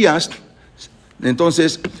 días,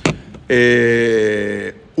 entonces,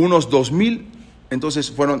 unos 2.000,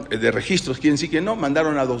 entonces fueron de registros, quién sí, quién no,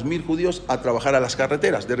 mandaron a 2.000 judíos a trabajar a las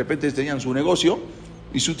carreteras. De repente tenían su negocio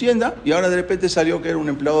y su tienda, y ahora de repente salió que era un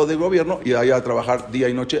empleado del gobierno y iba a trabajar día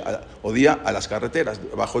y noche o día a las carreteras,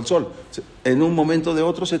 bajo el sol. En un momento de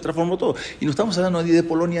otro se transformó todo. Y no estamos hablando ni de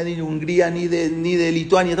Polonia, ni de Hungría, ni de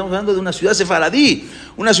Lituania, estamos hablando de una ciudad sefaradí,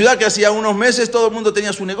 una ciudad que hacía unos meses todo el mundo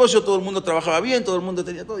tenía su negocio, todo el mundo trabajaba bien, todo el mundo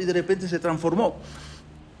tenía todo, y de repente se transformó.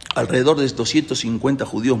 Alrededor de 250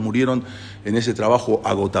 judíos murieron en ese trabajo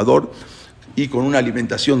agotador y con una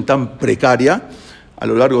alimentación tan precaria a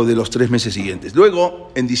lo largo de los 3 meses siguientes.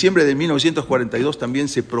 Luego, en diciembre de 1942, también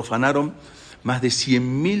se profanaron más de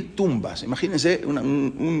 100.000 tumbas. Imagínense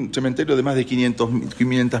un cementerio de más de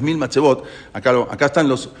 500.000 matzebot. Acá están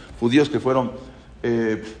los judíos que fueron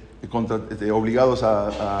obligados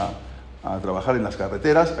a trabajar en las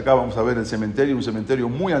carreteras. Acá vamos a ver el cementerio, un cementerio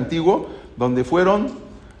muy antiguo, donde fueron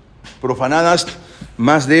profanadas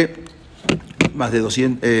más de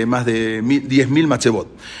 10.000 matzebot.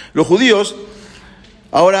 Los judíos,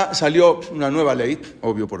 ahora salió una nueva ley,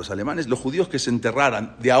 obvio por los alemanes, los judíos que se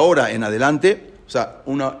enterraran de ahora en adelante o sea,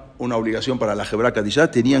 una obligación para la Hebra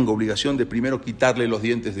Kadishá, tenían obligación de primero quitarle los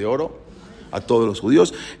dientes de oro a todos los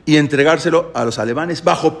judíos y entregárselo a los alemanes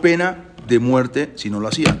bajo pena de muerte si no lo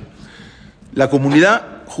hacían. La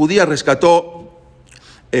comunidad judía rescató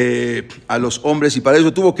a los hombres y para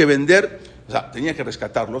eso tuvo que vender, o sea, tenía que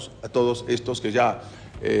rescatarlos a todos estos que ya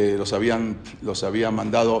los habían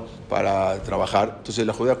mandado para trabajar. Entonces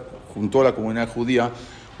la judía juntó a la comunidad judía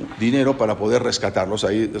dinero para poder rescatarlos,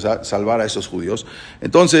 ahí, o sea, salvar a esos judíos.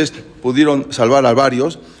 Entonces pudieron salvar a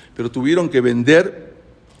varios, pero tuvieron que vender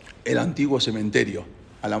el antiguo cementerio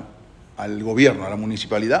al gobierno, a la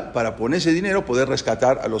municipalidad, para poner ese dinero, poder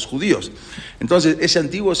rescatar a los judíos. Entonces ese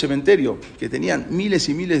antiguo cementerio, que tenían miles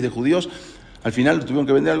y miles de judíos, al final lo tuvieron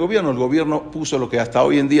que vender al gobierno. El gobierno puso lo que hasta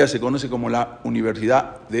hoy en día se conoce como la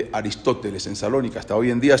Universidad de Aristóteles en Salónica. Hasta hoy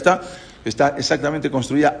en día está exactamente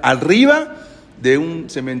construida arriba de un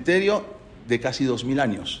cementerio de casi 2000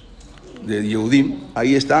 años, de Yehudim.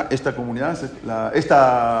 Ahí está esta comunidad,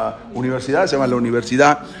 esta universidad se llama la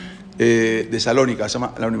Universidad de Salónica, se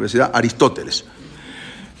llama la Universidad Aristóteles.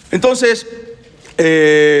 Entonces,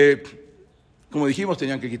 como dijimos,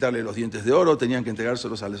 tenían que quitarle los dientes de oro, tenían que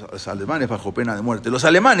entregárselos a los alemanes bajo pena de muerte. Los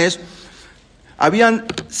alemanes habían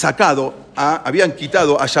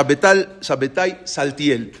quitado a Shabbatai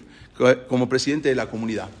Saltiel como presidente de la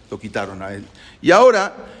comunidad, lo quitaron a él. Y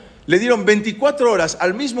ahora le dieron 24 horas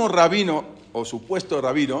al mismo rabino, o supuesto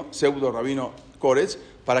rabino, pseudo rabino Kores,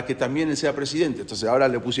 para que también él sea presidente. Entonces ahora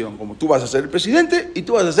le pusieron como tú vas a ser el presidente y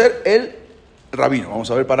tú vas a ser el rabino. Vamos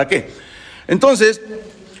a ver para qué. Entonces,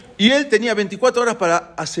 y él tenía 24 horas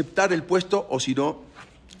para aceptar el puesto o si no,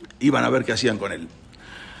 iban a ver qué hacían con él.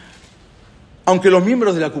 Aunque los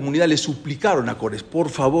miembros de la comunidad le suplicaron a Kores, por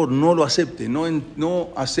favor, no lo acepte, no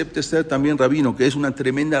acepte ser también rabino, que es una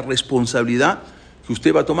tremenda responsabilidad que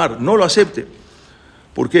usted va a tomar, no lo acepte.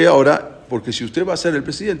 ¿Por qué ahora? Porque si usted va a ser el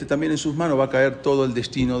presidente, también en sus manos va a caer todo el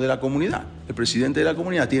destino de la comunidad. El presidente de la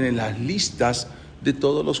comunidad tiene las listas de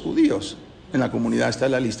todos los judíos. En la comunidad está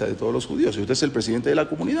la lista de todos los judíos, y usted es el presidente de la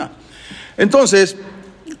comunidad. Entonces,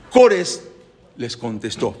 Kores les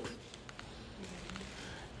contestó: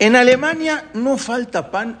 en Alemania no falta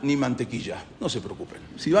pan ni mantequilla, no se preocupen.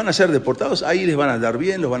 Si van a ser deportados, ahí les van a dar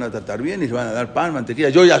bien, los van a tratar bien, les van a dar pan, mantequilla.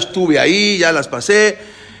 Yo ya estuve ahí, ya las pasé.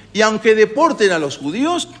 Y aunque deporten a los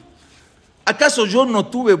judíos, ¿acaso yo no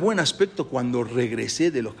tuve buen aspecto cuando regresé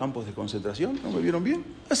de los campos de concentración? ¿No me vieron bien?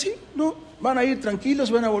 Así, no, van a ir tranquilos,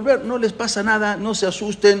 van a volver, no les pasa nada, no se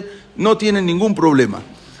asusten, no tienen ningún problema.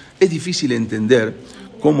 Es difícil entender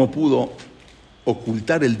cómo pudo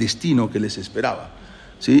ocultar el destino que les esperaba.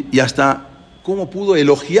 ¿Sí? Y hasta cómo pudo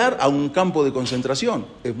elogiar a un campo de concentración.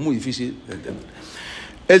 Es muy difícil de entender.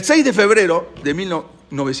 El 6 de febrero de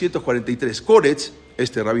 1943, Kores,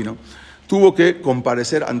 este rabino, tuvo que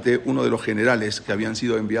comparecer ante uno de los generales que habían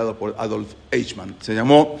sido enviados por Adolf Eichmann. Se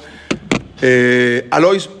llamó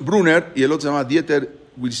Alois Brunner y el otro se llamaba Dieter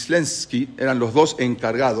Wislenski, eran los dos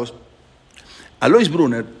encargados. Alois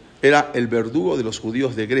Brunner era el verdugo de los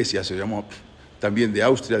judíos de Grecia, se llamó, también de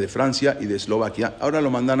Austria, de Francia y de Eslovaquia. Ahora lo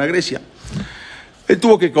mandan a Grecia. Él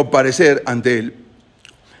tuvo que comparecer ante él.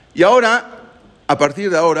 Y ahora, a partir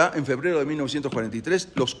de ahora, en febrero de 1943,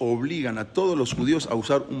 los obligan a todos los judíos a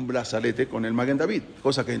usar un brazalete con el Maguen David,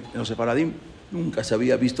 cosa que en los Sefaradim nunca se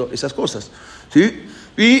había visto esas cosas, ¿sí?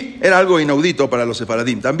 Y era algo inaudito para los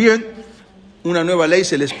Sefaradim. También, una nueva ley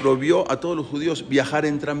se les prohibió a todos los judíos viajar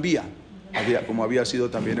en tranvía. Como había sido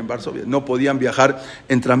también en Varsovia, no podían viajar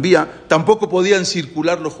en tranvía, tampoco podían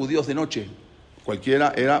circular los judíos de noche,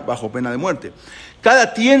 cualquiera era bajo pena de muerte.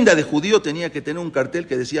 Cada tienda de judío tenía que tener un cartel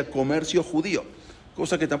que decía comercio judío,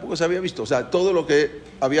 cosa que tampoco se había visto. O sea, todo lo que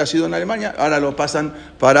había sido en Alemania, ahora lo pasan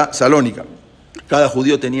para Salónica. Cada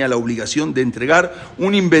judío tenía la obligación de entregar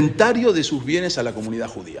un inventario de sus bienes a la comunidad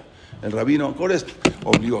judía. El rabino Kores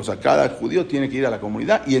obligó, o sea, cada judío tiene que ir a la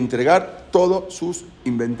comunidad y entregar todos sus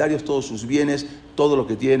inventarios, todos sus bienes, todo lo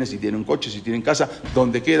que tiene, si tiene un coche, si tiene casa,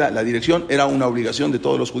 donde queda la dirección, era una obligación de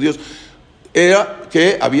todos los judíos. Era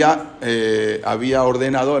que había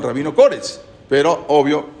ordenado el rabino Kores, pero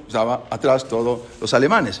obvio, estaba atrás todos los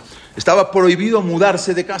alemanes. Estaba prohibido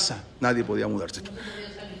mudarse de casa, nadie podía mudarse.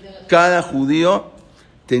 Cada judío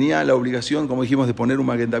tenía la obligación, como dijimos, de poner un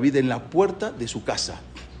Maguen David en la puerta de su casa.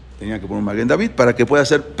 Tenía que poner un Maguen David para que pueda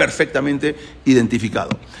ser perfectamente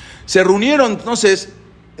identificado. Se reunieron entonces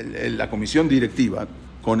la comisión directiva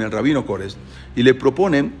con el rabino Kores y le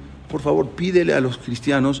proponen, por favor, pídele a los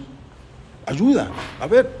cristianos ayuda. A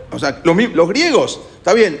ver, o sea, los griegos,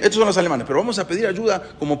 está bien, estos son los alemanes, pero vamos a pedir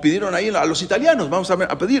ayuda como pidieron ahí a los italianos, vamos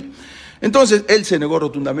a pedir. Entonces, él se negó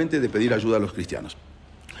rotundamente de pedir ayuda a los cristianos.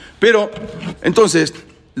 Pero, entonces,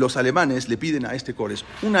 los alemanes le piden a este Kores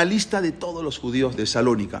una lista de todos los judíos de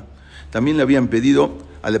Salónica. También le habían pedido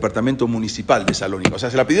al departamento municipal de Salónica. O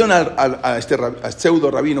sea, se la pidieron a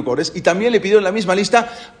pseudo rabino Kores y también le pidieron la misma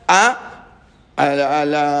lista a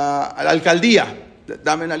la alcaldía.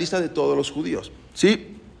 Dame una lista de todos los judíos,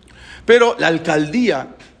 ¿sí? Pero la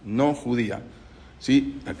alcaldía no judía,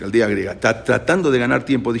 ¿sí? La alcaldía griega, tratando de ganar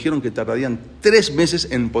tiempo, dijeron que tardarían 3 meses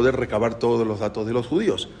en poder recabar todos los datos de los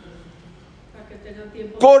judíos.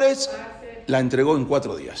 Kores la entregó en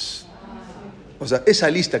 4 días. O sea, esa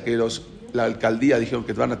lista que la alcaldía dijeron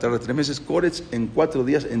que van a tardar 3 meses, Kores en 4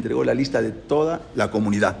 días entregó la lista de toda la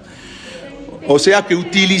comunidad. O sea que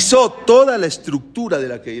utilizó toda la estructura de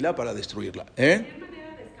la Keilah para destruirla.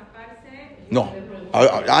 No,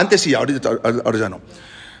 antes sí, ahora ya no.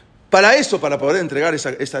 Para eso, para poder entregar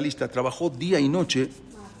esa lista, trabajó día y noche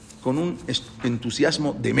con un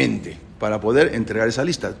entusiasmo demente para poder entregar esa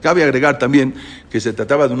lista. Cabe agregar también que se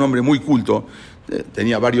trataba de un hombre muy culto,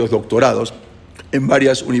 tenía varios doctorados en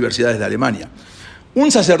varias universidades de Alemania.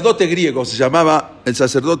 Un sacerdote griego, se llamaba el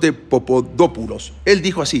sacerdote Popodópulos. Él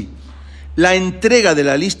dijo así: la entrega de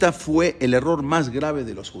la lista fue el error más grave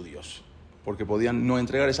de los judíos, porque podían no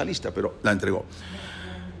entregar esa lista, pero la entregó.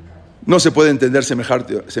 No se puede entender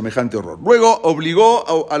semejante horror. Luego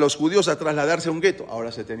obligó a los judíos a trasladarse a un gueto.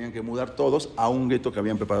 Ahora se tenían que mudar todos a un gueto que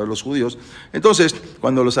habían preparado los judíos. Entonces,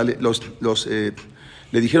 cuando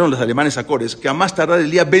le dijeron los alemanes a Kores que a más tardar el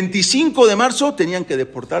día 25 de marzo tenían que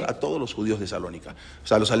deportar a todos los judíos de Salónica. O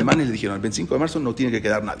sea, los alemanes le dijeron, el 25 de marzo no tiene que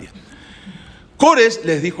quedar nadie. Kores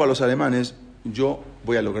les dijo a los alemanes, yo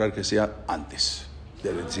voy a lograr que sea antes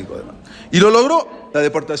del 25 de marzo. Y lo logró. La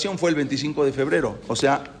deportación fue el 25 de febrero. O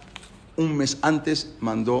sea, un mes antes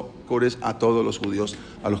mandó Kores a todos los judíos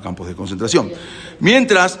a los campos de concentración.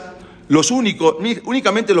 Mientras,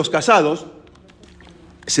 únicamente los casados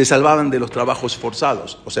se salvaban de los trabajos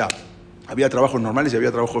forzados. O sea, había trabajos normales y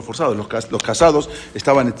había trabajos forzados. Los casados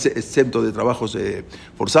estaban exentos de trabajos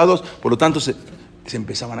forzados, por lo tanto se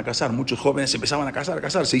empezaban a casar. Muchos jóvenes se empezaban a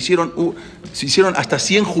casar. Se hicieron hasta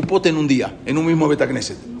 100 jupot en un día, en un mismo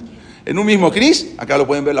Betacneset. En un mismo Cris, acá lo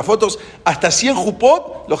pueden ver las fotos, hasta 100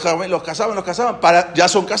 jupot, los casaban, ya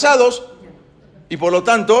son casados, y por lo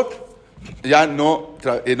tanto, ya no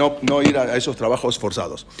ir a esos trabajos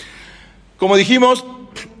forzados. Como dijimos,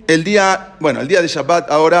 el día de Shabbat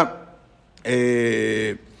ahora,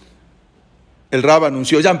 el Rab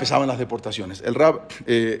anunció, ya empezaban las deportaciones. El Rab,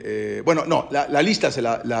 la lista se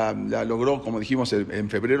la logró, como dijimos, en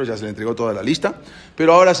febrero, ya se le entregó toda la lista,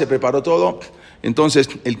 pero ahora se preparó todo. Entonces,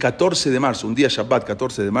 el 14 de marzo, un día Shabbat,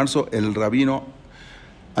 14 de marzo, el rabino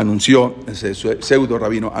anunció, ese pseudo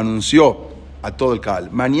rabino, anunció a todo el Kahal,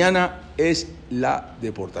 mañana es la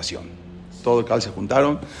deportación. Todo el Kahal se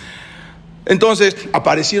juntaron. Entonces,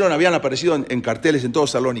 habían aparecido en carteles en toda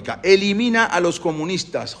Salónica, elimina a los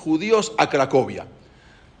comunistas judíos a Cracovia.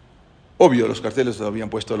 Obvio, los carteles los habían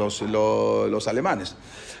puesto los alemanes.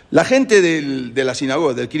 La gente de la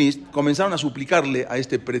sinagoga, del Knis, comenzaron a suplicarle a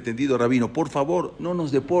este pretendido rabino, por favor, no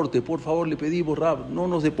nos deporte, por favor, le pedimos, Rab, no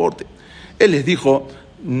nos deporte. Él les dijo,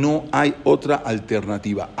 no hay otra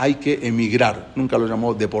alternativa, hay que emigrar. Nunca lo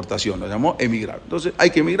llamó deportación, lo llamó emigrar. Entonces, hay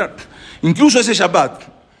que emigrar. Incluso ese Shabbat,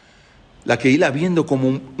 la Keilah, viendo como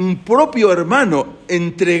un propio hermano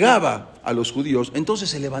entregaba a los judíos, entonces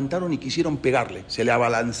se levantaron y quisieron pegarle, se le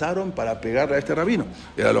abalanzaron para pegarle a este rabino,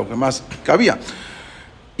 era lo que más cabía.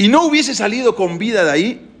 Y no hubiese salido con vida de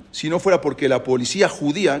ahí si no fuera porque la policía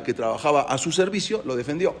judía que trabajaba a su servicio lo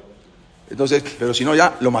defendió. Entonces, pero si no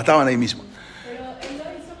ya lo mataban ahí mismo. Pero él lo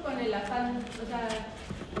hizo con el afán, o sea,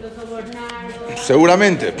 lo sobornaron.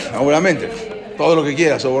 Seguramente. Todo lo que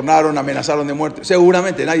quiera, sobornaron, amenazaron de muerte.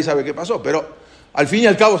 Seguramente, nadie sabe qué pasó, pero al fin y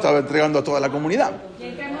al cabo estaba entregando a toda la comunidad. ¿Y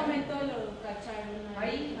en qué momento lo cacharon?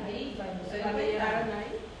 Ahí, cuando se lo llevaron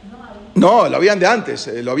ahí. No, lo habían de antes,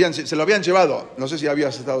 se lo habían llevado, no sé si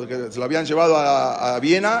habías estado, se lo habían llevado a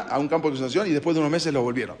Viena, a un campo de concentración, y después de unos meses lo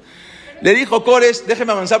volvieron. Le dijo Kores,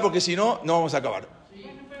 déjeme avanzar porque si no, no vamos a acabar.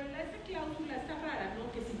 Bueno, pero esa cláusula está rara,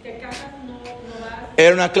 ¿no? Que si te casas no vas.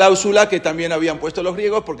 Era una cláusula que también habían puesto los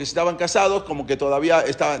griegos, porque si estaban casados, como que todavía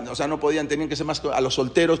estaban, o sea, no podían, tenían que ser más a los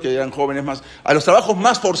solteros, que eran jóvenes más, a los trabajos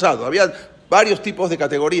más forzados. Había varios tipos de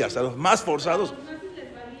categorías, a los más forzados.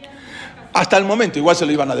 Hasta el momento, igual se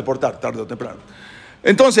lo iban a deportar, tarde o temprano.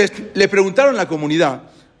 Entonces, le preguntaron a la comunidad,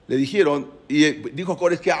 le dijeron, y dijo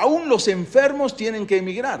Kores que aún los enfermos tienen que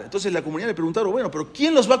emigrar. Entonces la comunidad le preguntaron, bueno, pero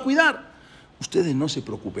 ¿quién los va a cuidar? Ustedes no se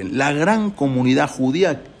preocupen, la gran comunidad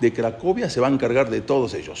judía de Cracovia se va a encargar de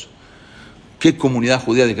todos ellos. ¿Qué comunidad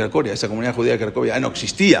judía de Cracovia? Esa comunidad judía de Cracovia ya no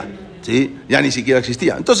existía, ¿sí? Ya ni siquiera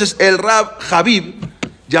existía. Entonces el Rab Habib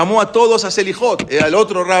llamó a todos a Selijot, era el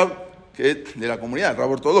otro rab de la comunidad, el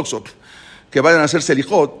rab ortodoxo, que vayan a hacer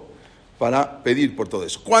Selijot para pedir por todo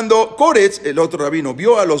eso. Cuando Koretz, el otro rabino,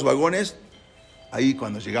 vio a los vagones, ahí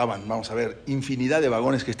cuando llegaban, vamos a ver, infinidad de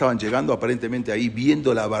vagones que estaban llegando, aparentemente ahí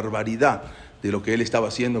viendo la barbaridad de lo que él estaba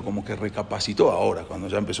haciendo, como que recapacitó ahora, cuando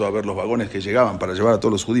ya empezó a ver los vagones que llegaban para llevar a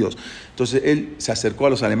todos los judíos. Entonces él se acercó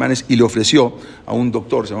a los alemanes y le ofreció a un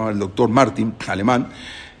doctor, se llamaba el doctor Martin, alemán,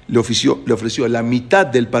 le ofreció la mitad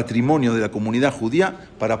del patrimonio de la comunidad judía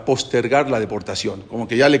para postergar la deportación. Como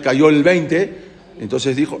que ya le cayó el 20,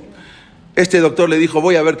 entonces dijo... Este doctor le dijo,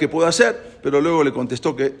 voy a ver qué puedo hacer, pero luego le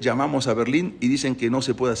contestó que llamamos a Berlín y dicen que no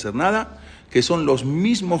se puede hacer nada, que son los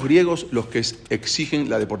mismos griegos los que exigen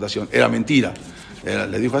la deportación. Era mentira.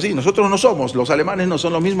 Le dijo así, nosotros no somos, los alemanes no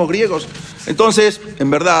son los mismos griegos. Entonces, en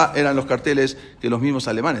verdad, eran los carteles que los mismos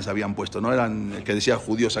alemanes habían puesto, no eran el que decía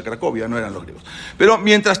judíos a Cracovia, no eran los griegos. Pero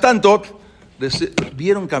mientras tanto,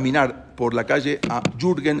 vieron caminar por la calle a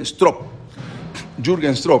Jürgen Stroop.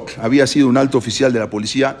 Jürgen Stroop había sido un alto oficial de la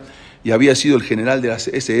policía y había sido el general de las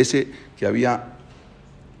SS que había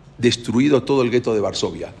destruido todo el gueto de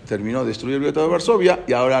Varsovia. Terminó de destruir el gueto de Varsovia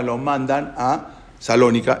y ahora lo mandan a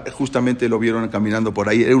Salónica. Justamente lo vieron caminando por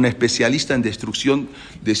ahí. Era un especialista en destrucción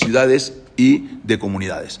de ciudades y de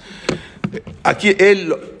comunidades. Aquí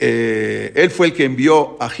él fue el que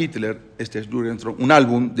envió a Hitler, este es un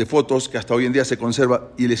álbum de fotos que hasta hoy en día se conserva,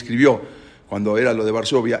 y le escribió, cuando era lo de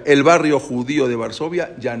Varsovia, el barrio judío de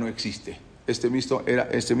Varsovia ya no existe. Este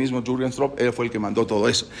mismo Jürgen Stroop, él fue el que mandó todo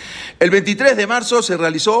eso. El 23 de marzo se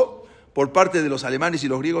realizó por parte de los alemanes y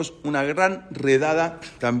los griegos una gran redada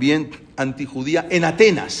también antijudía en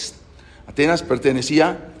Atenas. Atenas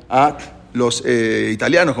pertenecía a los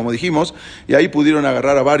italianos, como dijimos, y ahí pudieron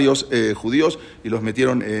agarrar a varios judíos y los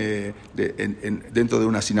metieron dentro de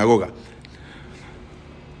una sinagoga.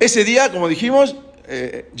 Ese día, como dijimos,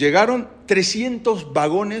 llegaron 300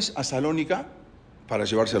 vagones a Salónica para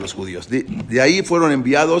llevarse a los judíos. De ahí fueron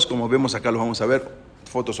enviados, como vemos acá, los vamos a ver,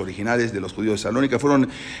 fotos originales de los judíos de Salónica, fueron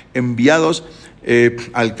enviados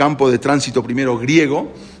al campo de tránsito primero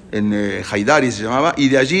griego, en Haidari se llamaba, y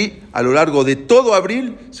de allí, a lo largo de todo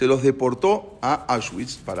abril, se los deportó a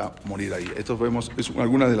Auschwitz para morir ahí. Esto vemos, es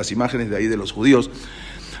algunas de las imágenes de ahí de los judíos.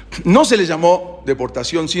 No se les llamó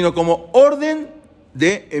deportación, sino como orden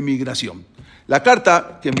de emigración. La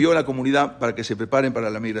carta que envió a la comunidad para que se preparen para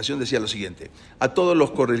la migración decía lo siguiente: a todos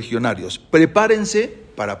los correligionarios, prepárense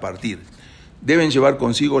para partir. Deben llevar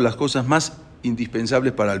consigo las cosas más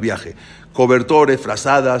indispensables para el viaje: cobertores,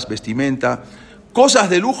 frazadas, vestimenta. Cosas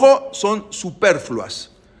de lujo son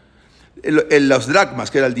superfluas. Los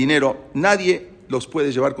dracmas, que era el dinero, nadie los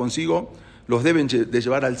puede llevar consigo, los deben de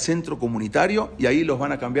llevar al centro comunitario y ahí los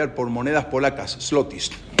van a cambiar por monedas polacas,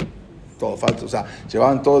 zlotys. Todo falso, o sea,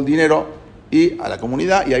 llevaban todo el dinero y a la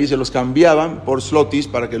comunidad, y ahí se los cambiaban por zlotys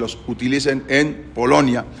para que los utilicen en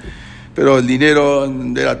Polonia. Pero el dinero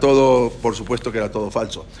era todo, por supuesto que era todo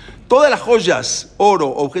falso. Todas las joyas, oro,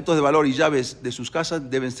 objetos de valor y llaves de sus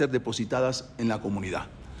casas deben ser depositadas en la comunidad.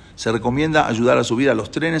 Se recomienda ayudar a subir a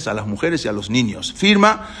los trenes a las mujeres y a los niños.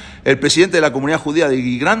 Firma el presidente de la comunidad judía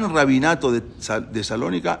del Gran Rabinato de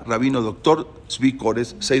Salónica, rabino doctor Tzvi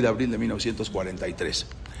Koretz, 6 de abril de 1943.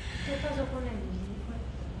 ¿Qué pasó con él?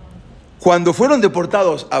 Cuando fueron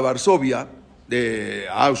deportados a Varsovia, de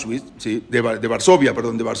Varsovia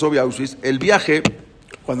a Auschwitz, el viaje,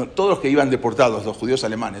 cuando todos los que iban deportados, los judíos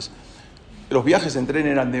alemanes, los viajes en tren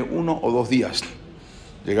eran de 1 o 2 días.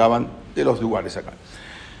 Llegaban de los lugares acá.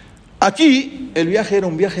 Aquí el viaje era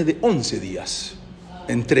un viaje de 11 días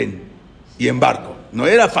en tren y en barco. No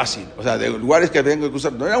era fácil, o sea, de lugares que tenían que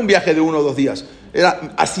cruzar, no era un viaje de 1 o 2 días.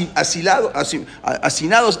 Era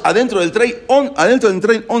hacinados adentro del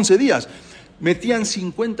tren 11 días. Metían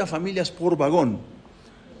 50 familias por vagón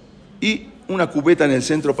y una cubeta en el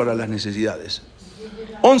centro para las necesidades.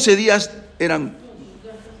 11 días eran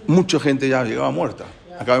mucha gente, ya llegaba muerta.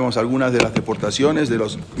 Acá vemos algunas de las deportaciones de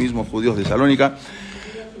los mismos judíos de Salónica.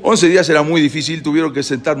 11 días era muy difícil, tuvieron que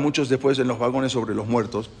sentar muchos después en los vagones sobre los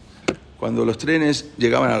muertos. Cuando los trenes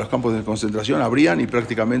llegaban a los campos de concentración, abrían y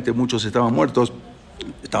prácticamente muchos estaban muertos,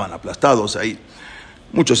 estaban aplastados ahí.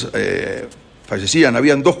 Muchos fallecían.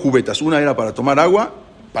 Habían 2 cubetas, una era para tomar agua,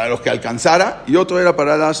 para los que alcanzara, y otra era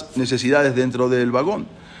para las necesidades dentro del vagón.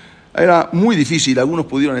 Era muy difícil, algunos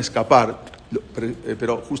pudieron escapar,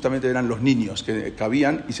 pero justamente eran los niños que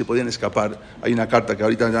cabían y se podían escapar. Hay una carta que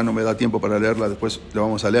ahorita ya no me da tiempo para leerla, después la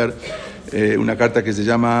vamos a leer, una carta que se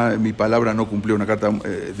llama Mi palabra no cumplió, una carta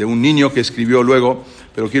de un niño que escribió luego,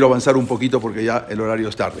 pero quiero avanzar un poquito porque ya el horario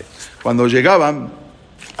es tarde. Cuando llegaban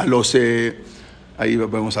a Ahí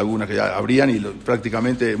vemos algunas que ya abrían y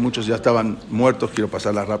prácticamente muchos ya estaban muertos. Quiero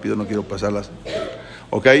pasarlas rápido, no quiero pasarlas.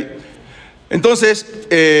 ¿Ok? Entonces,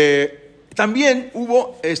 también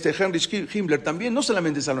hubo Heinrich Himmler, también, no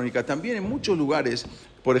solamente en Salónica, también en muchos lugares,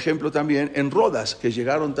 por ejemplo, también en Rodas, que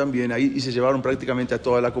llegaron también ahí y se llevaron prácticamente a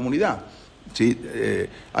toda la comunidad. ¿Sí?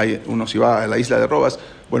 Uno si va a la isla de Rodas,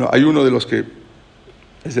 bueno, hay uno de los que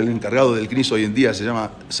es el encargado del CNIS hoy en día, se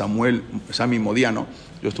llama Sami Modiano,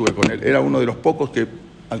 yo estuve con él, era uno de los pocos que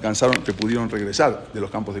que pudieron regresar de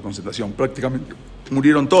los campos de concentración, prácticamente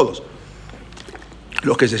murieron todos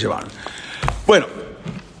los que se llevaron. Bueno,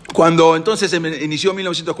 cuando entonces inició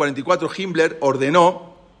 1944, Himmler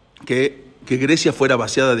ordenó que Grecia fuera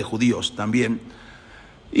vaciada de judíos también.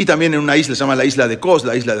 Y también en una isla, se llama la isla de Kos,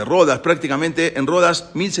 la isla de Rodas. Prácticamente en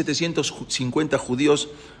Rodas 1.750 judíos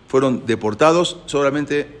fueron deportados,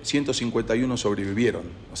 solamente 151 sobrevivieron.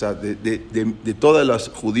 O sea, de todos los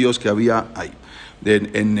judíos que había ahí,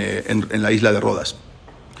 en la isla de Rodas.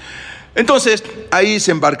 Entonces, ahí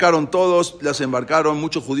se embarcaron todos,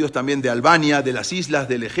 muchos judíos también de Albania, de las islas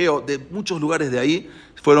del Egeo, de muchos lugares de ahí,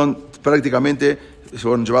 fueron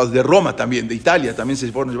llevados de Roma también, de Italia, también se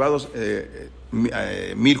fueron llevados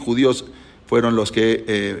 1.000 judíos fueron los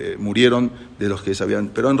que murieron de los que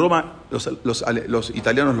sabían. Pero en Roma los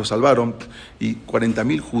italianos los salvaron y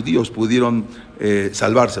 40.000 judíos pudieron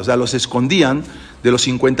salvarse. O sea, los escondían. De los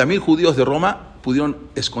 50.000 judíos de Roma, pudieron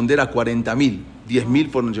esconder a 40.000.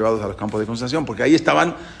 10.000 fueron llevados a los campos de concentración, porque ahí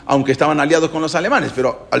estaban, aunque estaban aliados con los alemanes,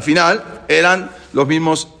 pero al final eran los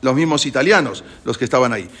mismos italianos los que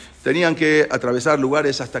estaban ahí. Tenían que atravesar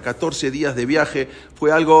lugares hasta 14 días de viaje.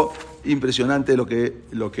 Fue algo impresionante lo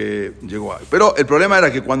que llegó ahí. Pero el problema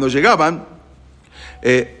era que cuando llegaban,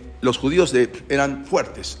 los judíos eran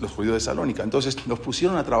fuertes, los judíos de Salónica. Entonces los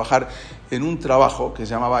pusieron a trabajar en un trabajo que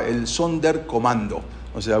se llamaba el Sonderkommando.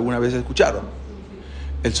 O sea, ¿alguna vez escucharon?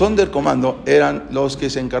 El Sonderkommando eran los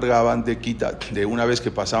que se encargaban de una vez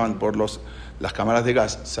que pasaban por las cámaras de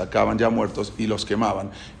gas, sacaban ya muertos y los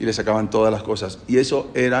quemaban y les sacaban todas las cosas. Y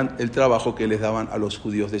eso era el trabajo que les daban a los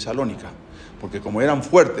judíos de Salónica. Porque como eran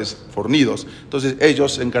fuertes, fornidos, entonces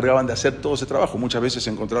ellos se encargaban de hacer todo ese trabajo. Muchas veces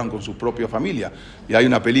se encontraban con su propia familia. Y hay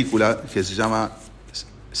una película que se llama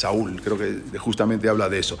Saúl, creo que justamente habla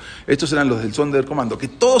de eso. Estos eran los del Sonderkommando, que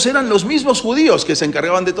todos eran los mismos judíos que se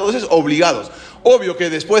encargaban de todo eso, obligados. Obvio que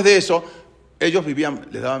después de eso, ellos vivían,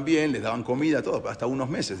 les daban bien, les daban comida, todo, hasta unos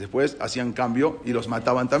meses. Después hacían cambio y los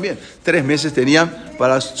mataban también. 3 meses tenían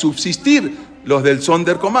para subsistir los del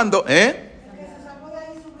Sonderkommando,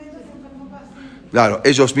 Claro,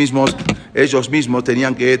 ellos mismos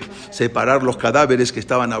tenían que separar los cadáveres que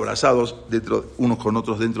estaban abrazados unos con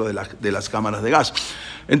otros dentro de las cámaras de gas.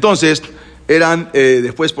 Entonces,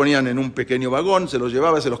 después ponían en un pequeño vagón, se los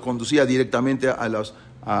llevaba, se los conducía directamente a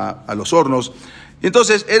los hornos. Y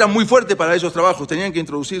entonces era muy fuerte para esos trabajos, tenían que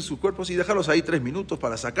introducir sus cuerpos y dejarlos ahí 3 minutos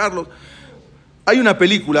para sacarlos. Hay una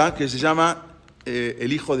película que se llama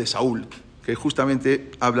El hijo de Saúl, que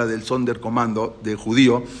justamente habla del Sonderkommando de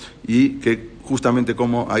judío y que justamente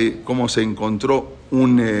cómo se encontró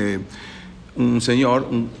un señor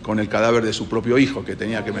con el cadáver de su propio hijo que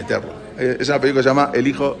tenía que meterlo. Es una película que se llama El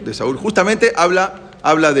hijo de Saúl. Justamente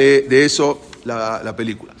habla de eso la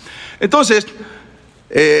película. Entonces,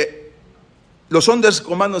 los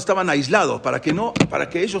Sonderkommando estaban aislados para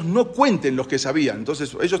que ellos no cuenten lo que sabían.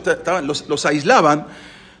 Entonces, ellos los aislaban.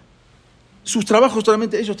 Sus trabajos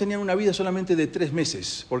solamente, ellos tenían una vida solamente de 3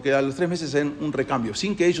 meses, porque a los 3 meses hacían un recambio.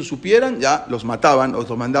 Sin que ellos supieran, ya los mataban,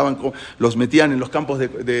 los metían en los campos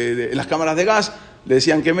en las cámaras de gas, le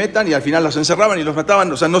decían que metan y al final los encerraban y los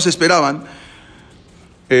mataban, o sea, no se esperaban.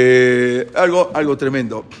 Algo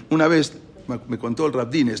tremendo. Una vez me contó el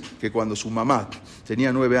Rabdines que cuando su mamá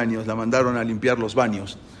tenía 9 años, la mandaron a limpiar los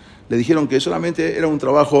baños. Le dijeron que solamente era un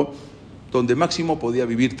trabajo donde máximo podía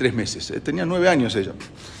vivir 3 meses. Tenía 9 años ella.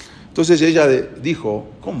 Entonces ella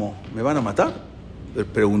dijo, ¿cómo? ¿Me van a matar? Le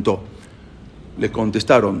preguntó. Le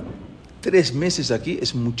contestaron, 3 meses aquí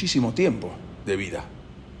es muchísimo tiempo de vida.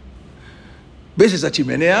 ¿Ves esa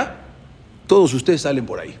chimenea? Todos ustedes salen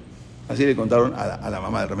por ahí. Así le contaron a la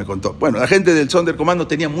mamá, me contó. Bueno, la gente del Sonderkommando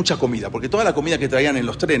tenía mucha comida, porque toda la comida que traían en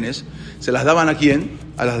los trenes se las daban ¿a quién?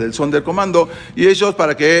 A las del Sonderkommando, y ellos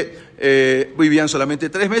para que vivían solamente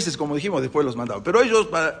 3 meses, como dijimos, después los mandaban. Pero ellos,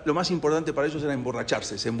 lo más importante para ellos era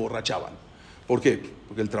emborracharse, se emborrachaban. ¿Por qué?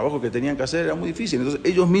 Porque el trabajo que tenían que hacer era muy difícil, entonces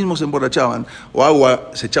ellos mismos se emborrachaban, o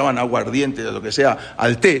se echaban agua ardiente, o lo que sea,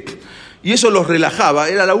 al té, y eso los relajaba,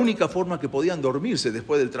 era la única forma que podían dormirse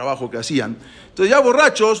después del trabajo que hacían. Entonces ya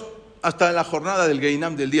borrachos, hasta la jornada del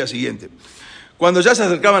Geinam del día siguiente. Cuando ya se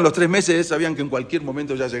acercaban los 3 meses, sabían que en cualquier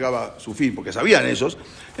momento ya llegaba su fin, porque sabían ellos.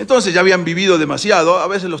 Entonces ya habían vivido demasiado, a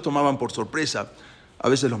veces los tomaban por sorpresa, a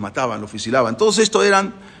veces los mataban, los fusilaban. Todos esto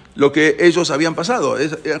eran lo que ellos habían pasado,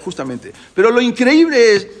 justamente. Pero lo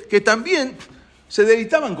increíble es que también se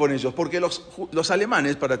deleitaban con ellos, porque los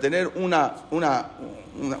alemanes, para tener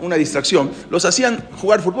una distracción, los hacían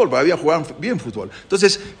jugar fútbol, porque jugaban bien fútbol.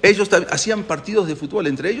 Entonces ellos hacían partidos de fútbol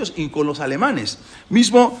entre ellos y con los alemanes.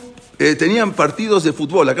 Mismo tenían partidos de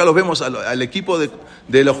fútbol. Acá los vemos al equipo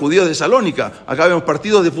de los judíos de Salónica. Acá vemos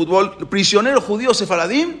partidos de fútbol, prisioneros judíos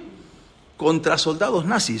sefaradim contra soldados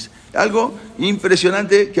nazis. Algo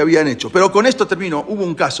impresionante que habían hecho. Pero con esto termino. Hubo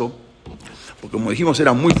un caso, porque como dijimos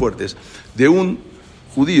eran muy fuertes, de un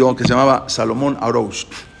judío que se llamaba Salomón Aroush.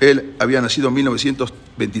 Él había nacido en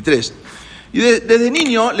 1923 y desde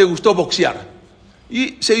niño le gustó boxear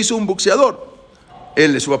y se hizo un boxeador.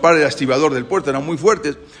 Su papá era estibador del puerto, eran muy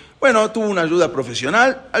fuertes. Bueno, tuvo una ayuda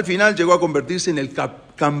profesional, al final llegó a convertirse en el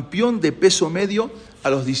campeón de peso medio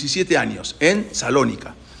a los 17 años en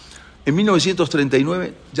Salónica. En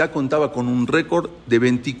 1939 ya contaba con un récord de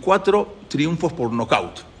 24 triunfos por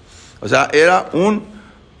nocaut. O sea, era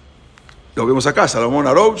lo vemos acá, Salomón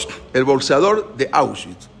Aroush, el boxeador de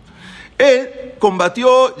Auschwitz. Él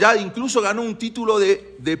combatió, ya incluso ganó un título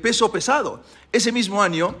de peso pesado. Ese mismo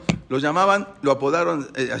año lo apodaron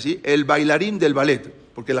así, el bailarín del ballet,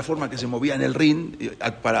 porque la forma que se movía en el ring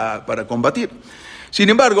para combatir. Sin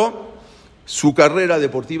embargo, su carrera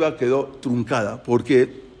deportiva quedó truncada,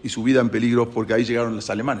 y su vida en peligro, porque ahí llegaron los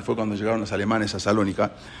alemanes, fue cuando llegaron los alemanes a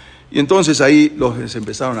Salónica, y entonces ahí los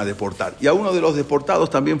empezaron a deportar. Y a uno de los deportados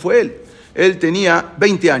también fue él. Él tenía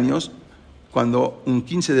 20 años, cuando un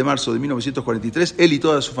 15 de marzo de 1943, él y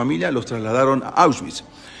toda su familia los trasladaron a Auschwitz.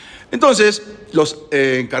 Entonces, los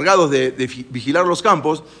encargados de vigilar los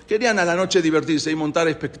campos querían a la noche divertirse y montar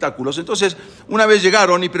espectáculos. Entonces, una vez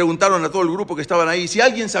llegaron y preguntaron a todo el grupo que estaban ahí si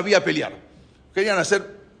alguien sabía pelear. Querían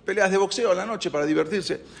hacer peleas de boxeo a la noche para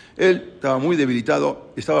divertirse. Él estaba muy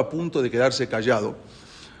debilitado, estaba a punto de quedarse callado,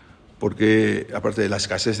 porque aparte de la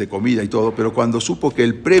escasez de comida y todo, pero cuando supo que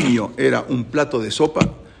el premio era un plato de sopa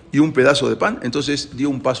y un pedazo de pan, entonces dio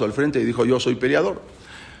un paso al frente y dijo: yo soy peleador,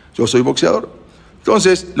 yo soy boxeador.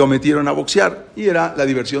 Entonces lo metieron a boxear y era la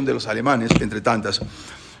diversión de los alemanes, entre tantas.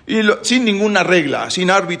 Y sin ninguna regla,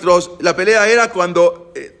 sin árbitros, la pelea era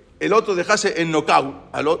cuando el otro dejase en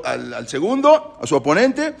knockout al segundo, a su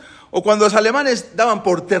oponente, o cuando los alemanes daban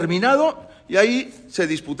por terminado y ahí se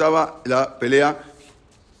disputaba la pelea.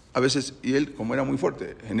 A veces, y él, como era muy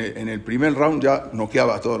fuerte, en el primer round ya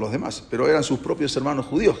noqueaba a todos los demás, pero eran sus propios hermanos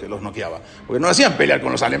judíos que los noqueaba, porque no hacían pelear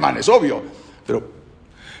con los alemanes, obvio. Pero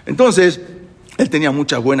entonces, él tenía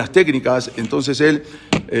muchas buenas técnicas, entonces él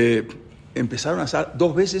empezaron a hacer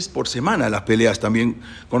 2 veces por semana las peleas también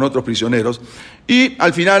con otros prisioneros, y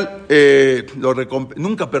al final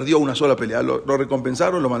nunca perdió una sola pelea. Lo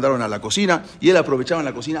recompensaron, lo mandaron a la cocina, y él aprovechaba en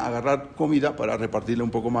la cocina a agarrar comida para repartirle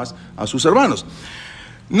un poco más a sus hermanos.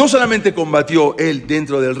 No solamente combatió él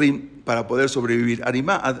dentro del ring para poder sobrevivir,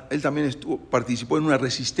 él también participó en una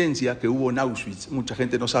resistencia que hubo en Auschwitz. Mucha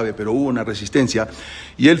gente no sabe, pero hubo una resistencia,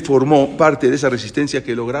 y él formó parte de esa resistencia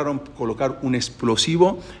que lograron colocar un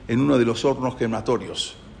explosivo en uno de los hornos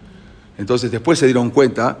crematorios. Entonces después se dieron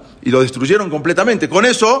cuenta y lo destruyeron completamente. Con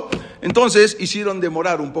eso, entonces hicieron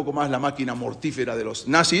demorar un poco más la máquina mortífera de los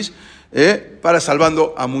nazis, para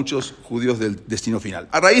salvando a muchos judíos del destino final.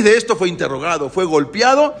 A raíz de esto fue interrogado, fue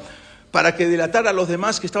golpeado para que delatara a los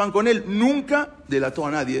demás que estaban con él. Nunca delató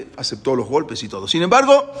a nadie, aceptó los golpes y todo. Sin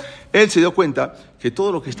embargo, él se dio cuenta que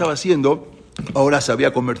todo lo que estaba haciendo ahora se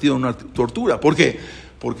había convertido en una tortura. ¿Por qué?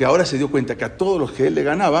 Porque ahora se dio cuenta que a todos los que él le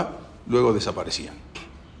ganaba, luego desaparecían.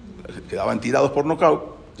 Quedaban tirados por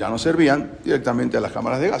nocaut, ya no servían, directamente a las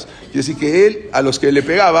cámaras de gas. Quiere decir que él, a los que le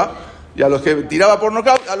pegaba y a los que tiraba por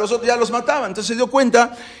nocaut, a los otros ya los mataba. Entonces se dio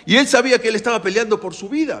cuenta, y él sabía que él estaba peleando por su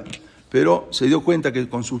vida, pero se dio cuenta que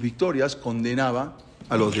con sus victorias condenaba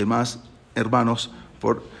a los demás hermanos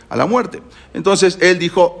a la muerte. Entonces él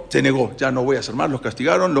dijo, se negó, ya no voy a hacer más. Los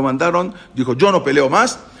castigaron, lo mandaron, dijo, yo no peleo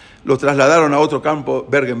más. Lo trasladaron a otro campo,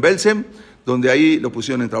 Bergen-Belsen, donde ahí lo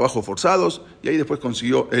pusieron en trabajos forzados, y ahí después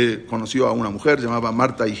conoció a una mujer llamada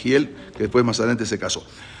Marta Igiel, que después más adelante se casó.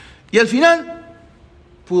 Y al final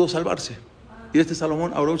pudo salvarse. Y este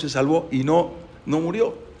Salomón Aroush se salvó y no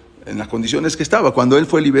murió en las condiciones que estaba. Cuando él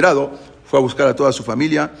fue liberado, fue a buscar a toda su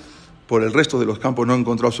familia. Por el resto de los campos no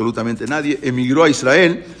encontró absolutamente nadie. Emigró a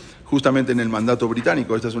Israel, justamente en el mandato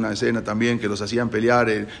británico. Esta es una escena también que los hacían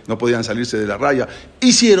pelear, no podían salirse de la raya.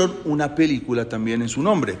 Hicieron una película también en su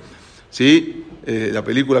nombre. ¿Sí? La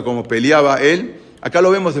película como peleaba él. Acá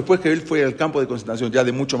lo vemos después que él fue al campo de concentración ya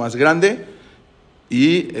de mucho más grande,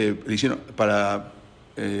 y le hicieron, para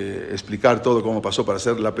explicar todo cómo pasó para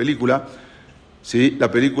hacer la película, ¿sí? La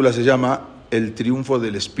película se llama El triunfo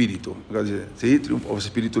del espíritu, ¿sí? Triunfo del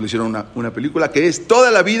espíritu, le hicieron una película que es toda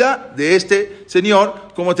la vida de este señor,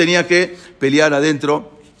 cómo tenía que pelear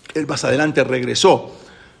adentro. Él más adelante regresó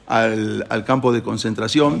al campo de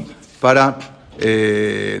concentración para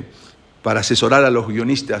asesorar a los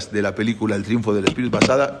guionistas de la película El triunfo del espíritu,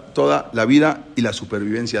 basada toda la vida y la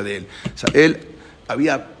supervivencia de él. O sea, él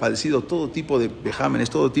había padecido todo tipo de vejámenes,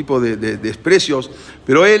 todo tipo de desprecios,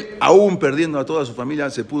 pero él, aún perdiendo a toda su familia,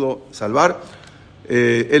 se pudo salvar.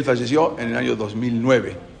 Él falleció en el año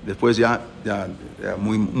 2009, después ya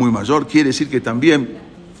muy, muy mayor. Quiere decir que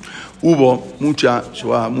también hubo mucha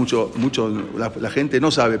Shoah, la gente no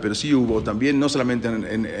sabe, pero sí hubo también, no solamente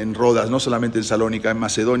en Rodas, no solamente en Salónica, en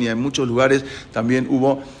Macedonia, en muchos lugares también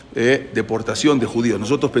hubo deportación de judíos.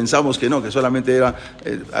 Nosotros pensamos que no, que solamente era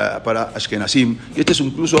para Ashkenazim. Y este es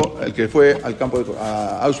incluso el que fue al campo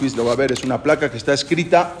a Auschwitz, lo va a ver, es una placa que está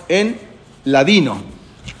escrita en ladino.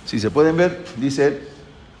 Si se pueden ver, dice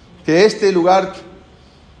que este lugar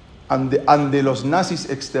ande los nazis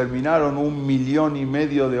exterminaron 1,5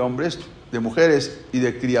 millones de hombres, de mujeres y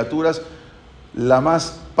de criaturas, la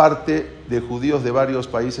más parte de judíos de varios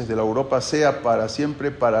países de la Europa, sea para siempre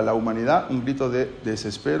para la humanidad, un grito de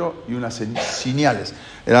desespero y unas señales.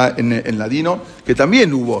 Era en ladino, que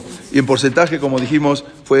también hubo, y en porcentaje, como dijimos,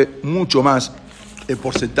 fue mucho más el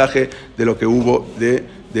porcentaje de lo que hubo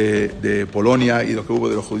de Polonia y lo que hubo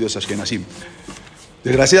de los judíos ashkenazim.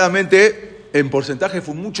 Desgraciadamente, en porcentaje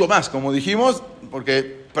fue mucho más, como dijimos,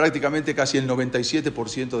 porque prácticamente casi el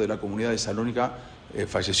 97% de la comunidad de Salónica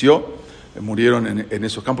falleció, murieron en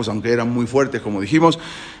esos campos, aunque eran muy fuertes, como dijimos.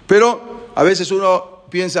 Pero a veces uno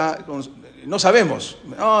piensa, no sabemos,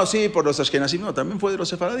 sí, por los ashkenazim, no, también fue de los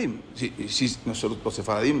sefaradim. Si nosotros los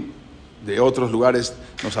sefaradim de otros lugares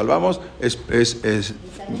nos salvamos, es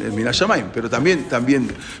Minas Shamayim, pero también,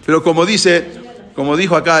 pero como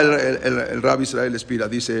dijo acá el Rabbi Israel Espira,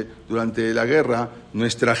 dice, durante la guerra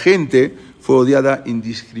nuestra gente fue odiada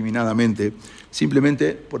indiscriminadamente,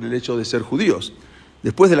 simplemente por el hecho de ser judíos.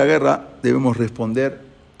 Después de la guerra debemos responder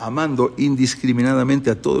amando indiscriminadamente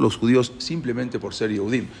a todos los judíos simplemente por ser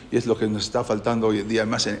Yehudim. Y es lo que nos está faltando hoy en día,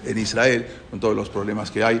 más en Israel, con todos los problemas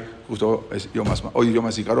que hay. Justo es hoy Yom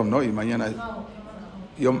HaZikaron, ¿no? Y mañana es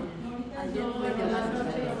Yom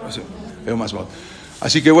HaMatzot.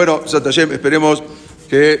 Así que bueno, Zat Hashem, esperemos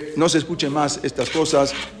que no se escuchen más estas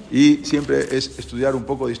cosas y siempre es estudiar un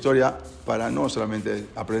poco de historia para no solamente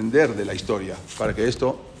aprender de la historia, para que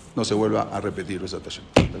esto no se vuelva a repetir, Zat Hashem.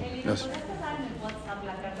 Gracias.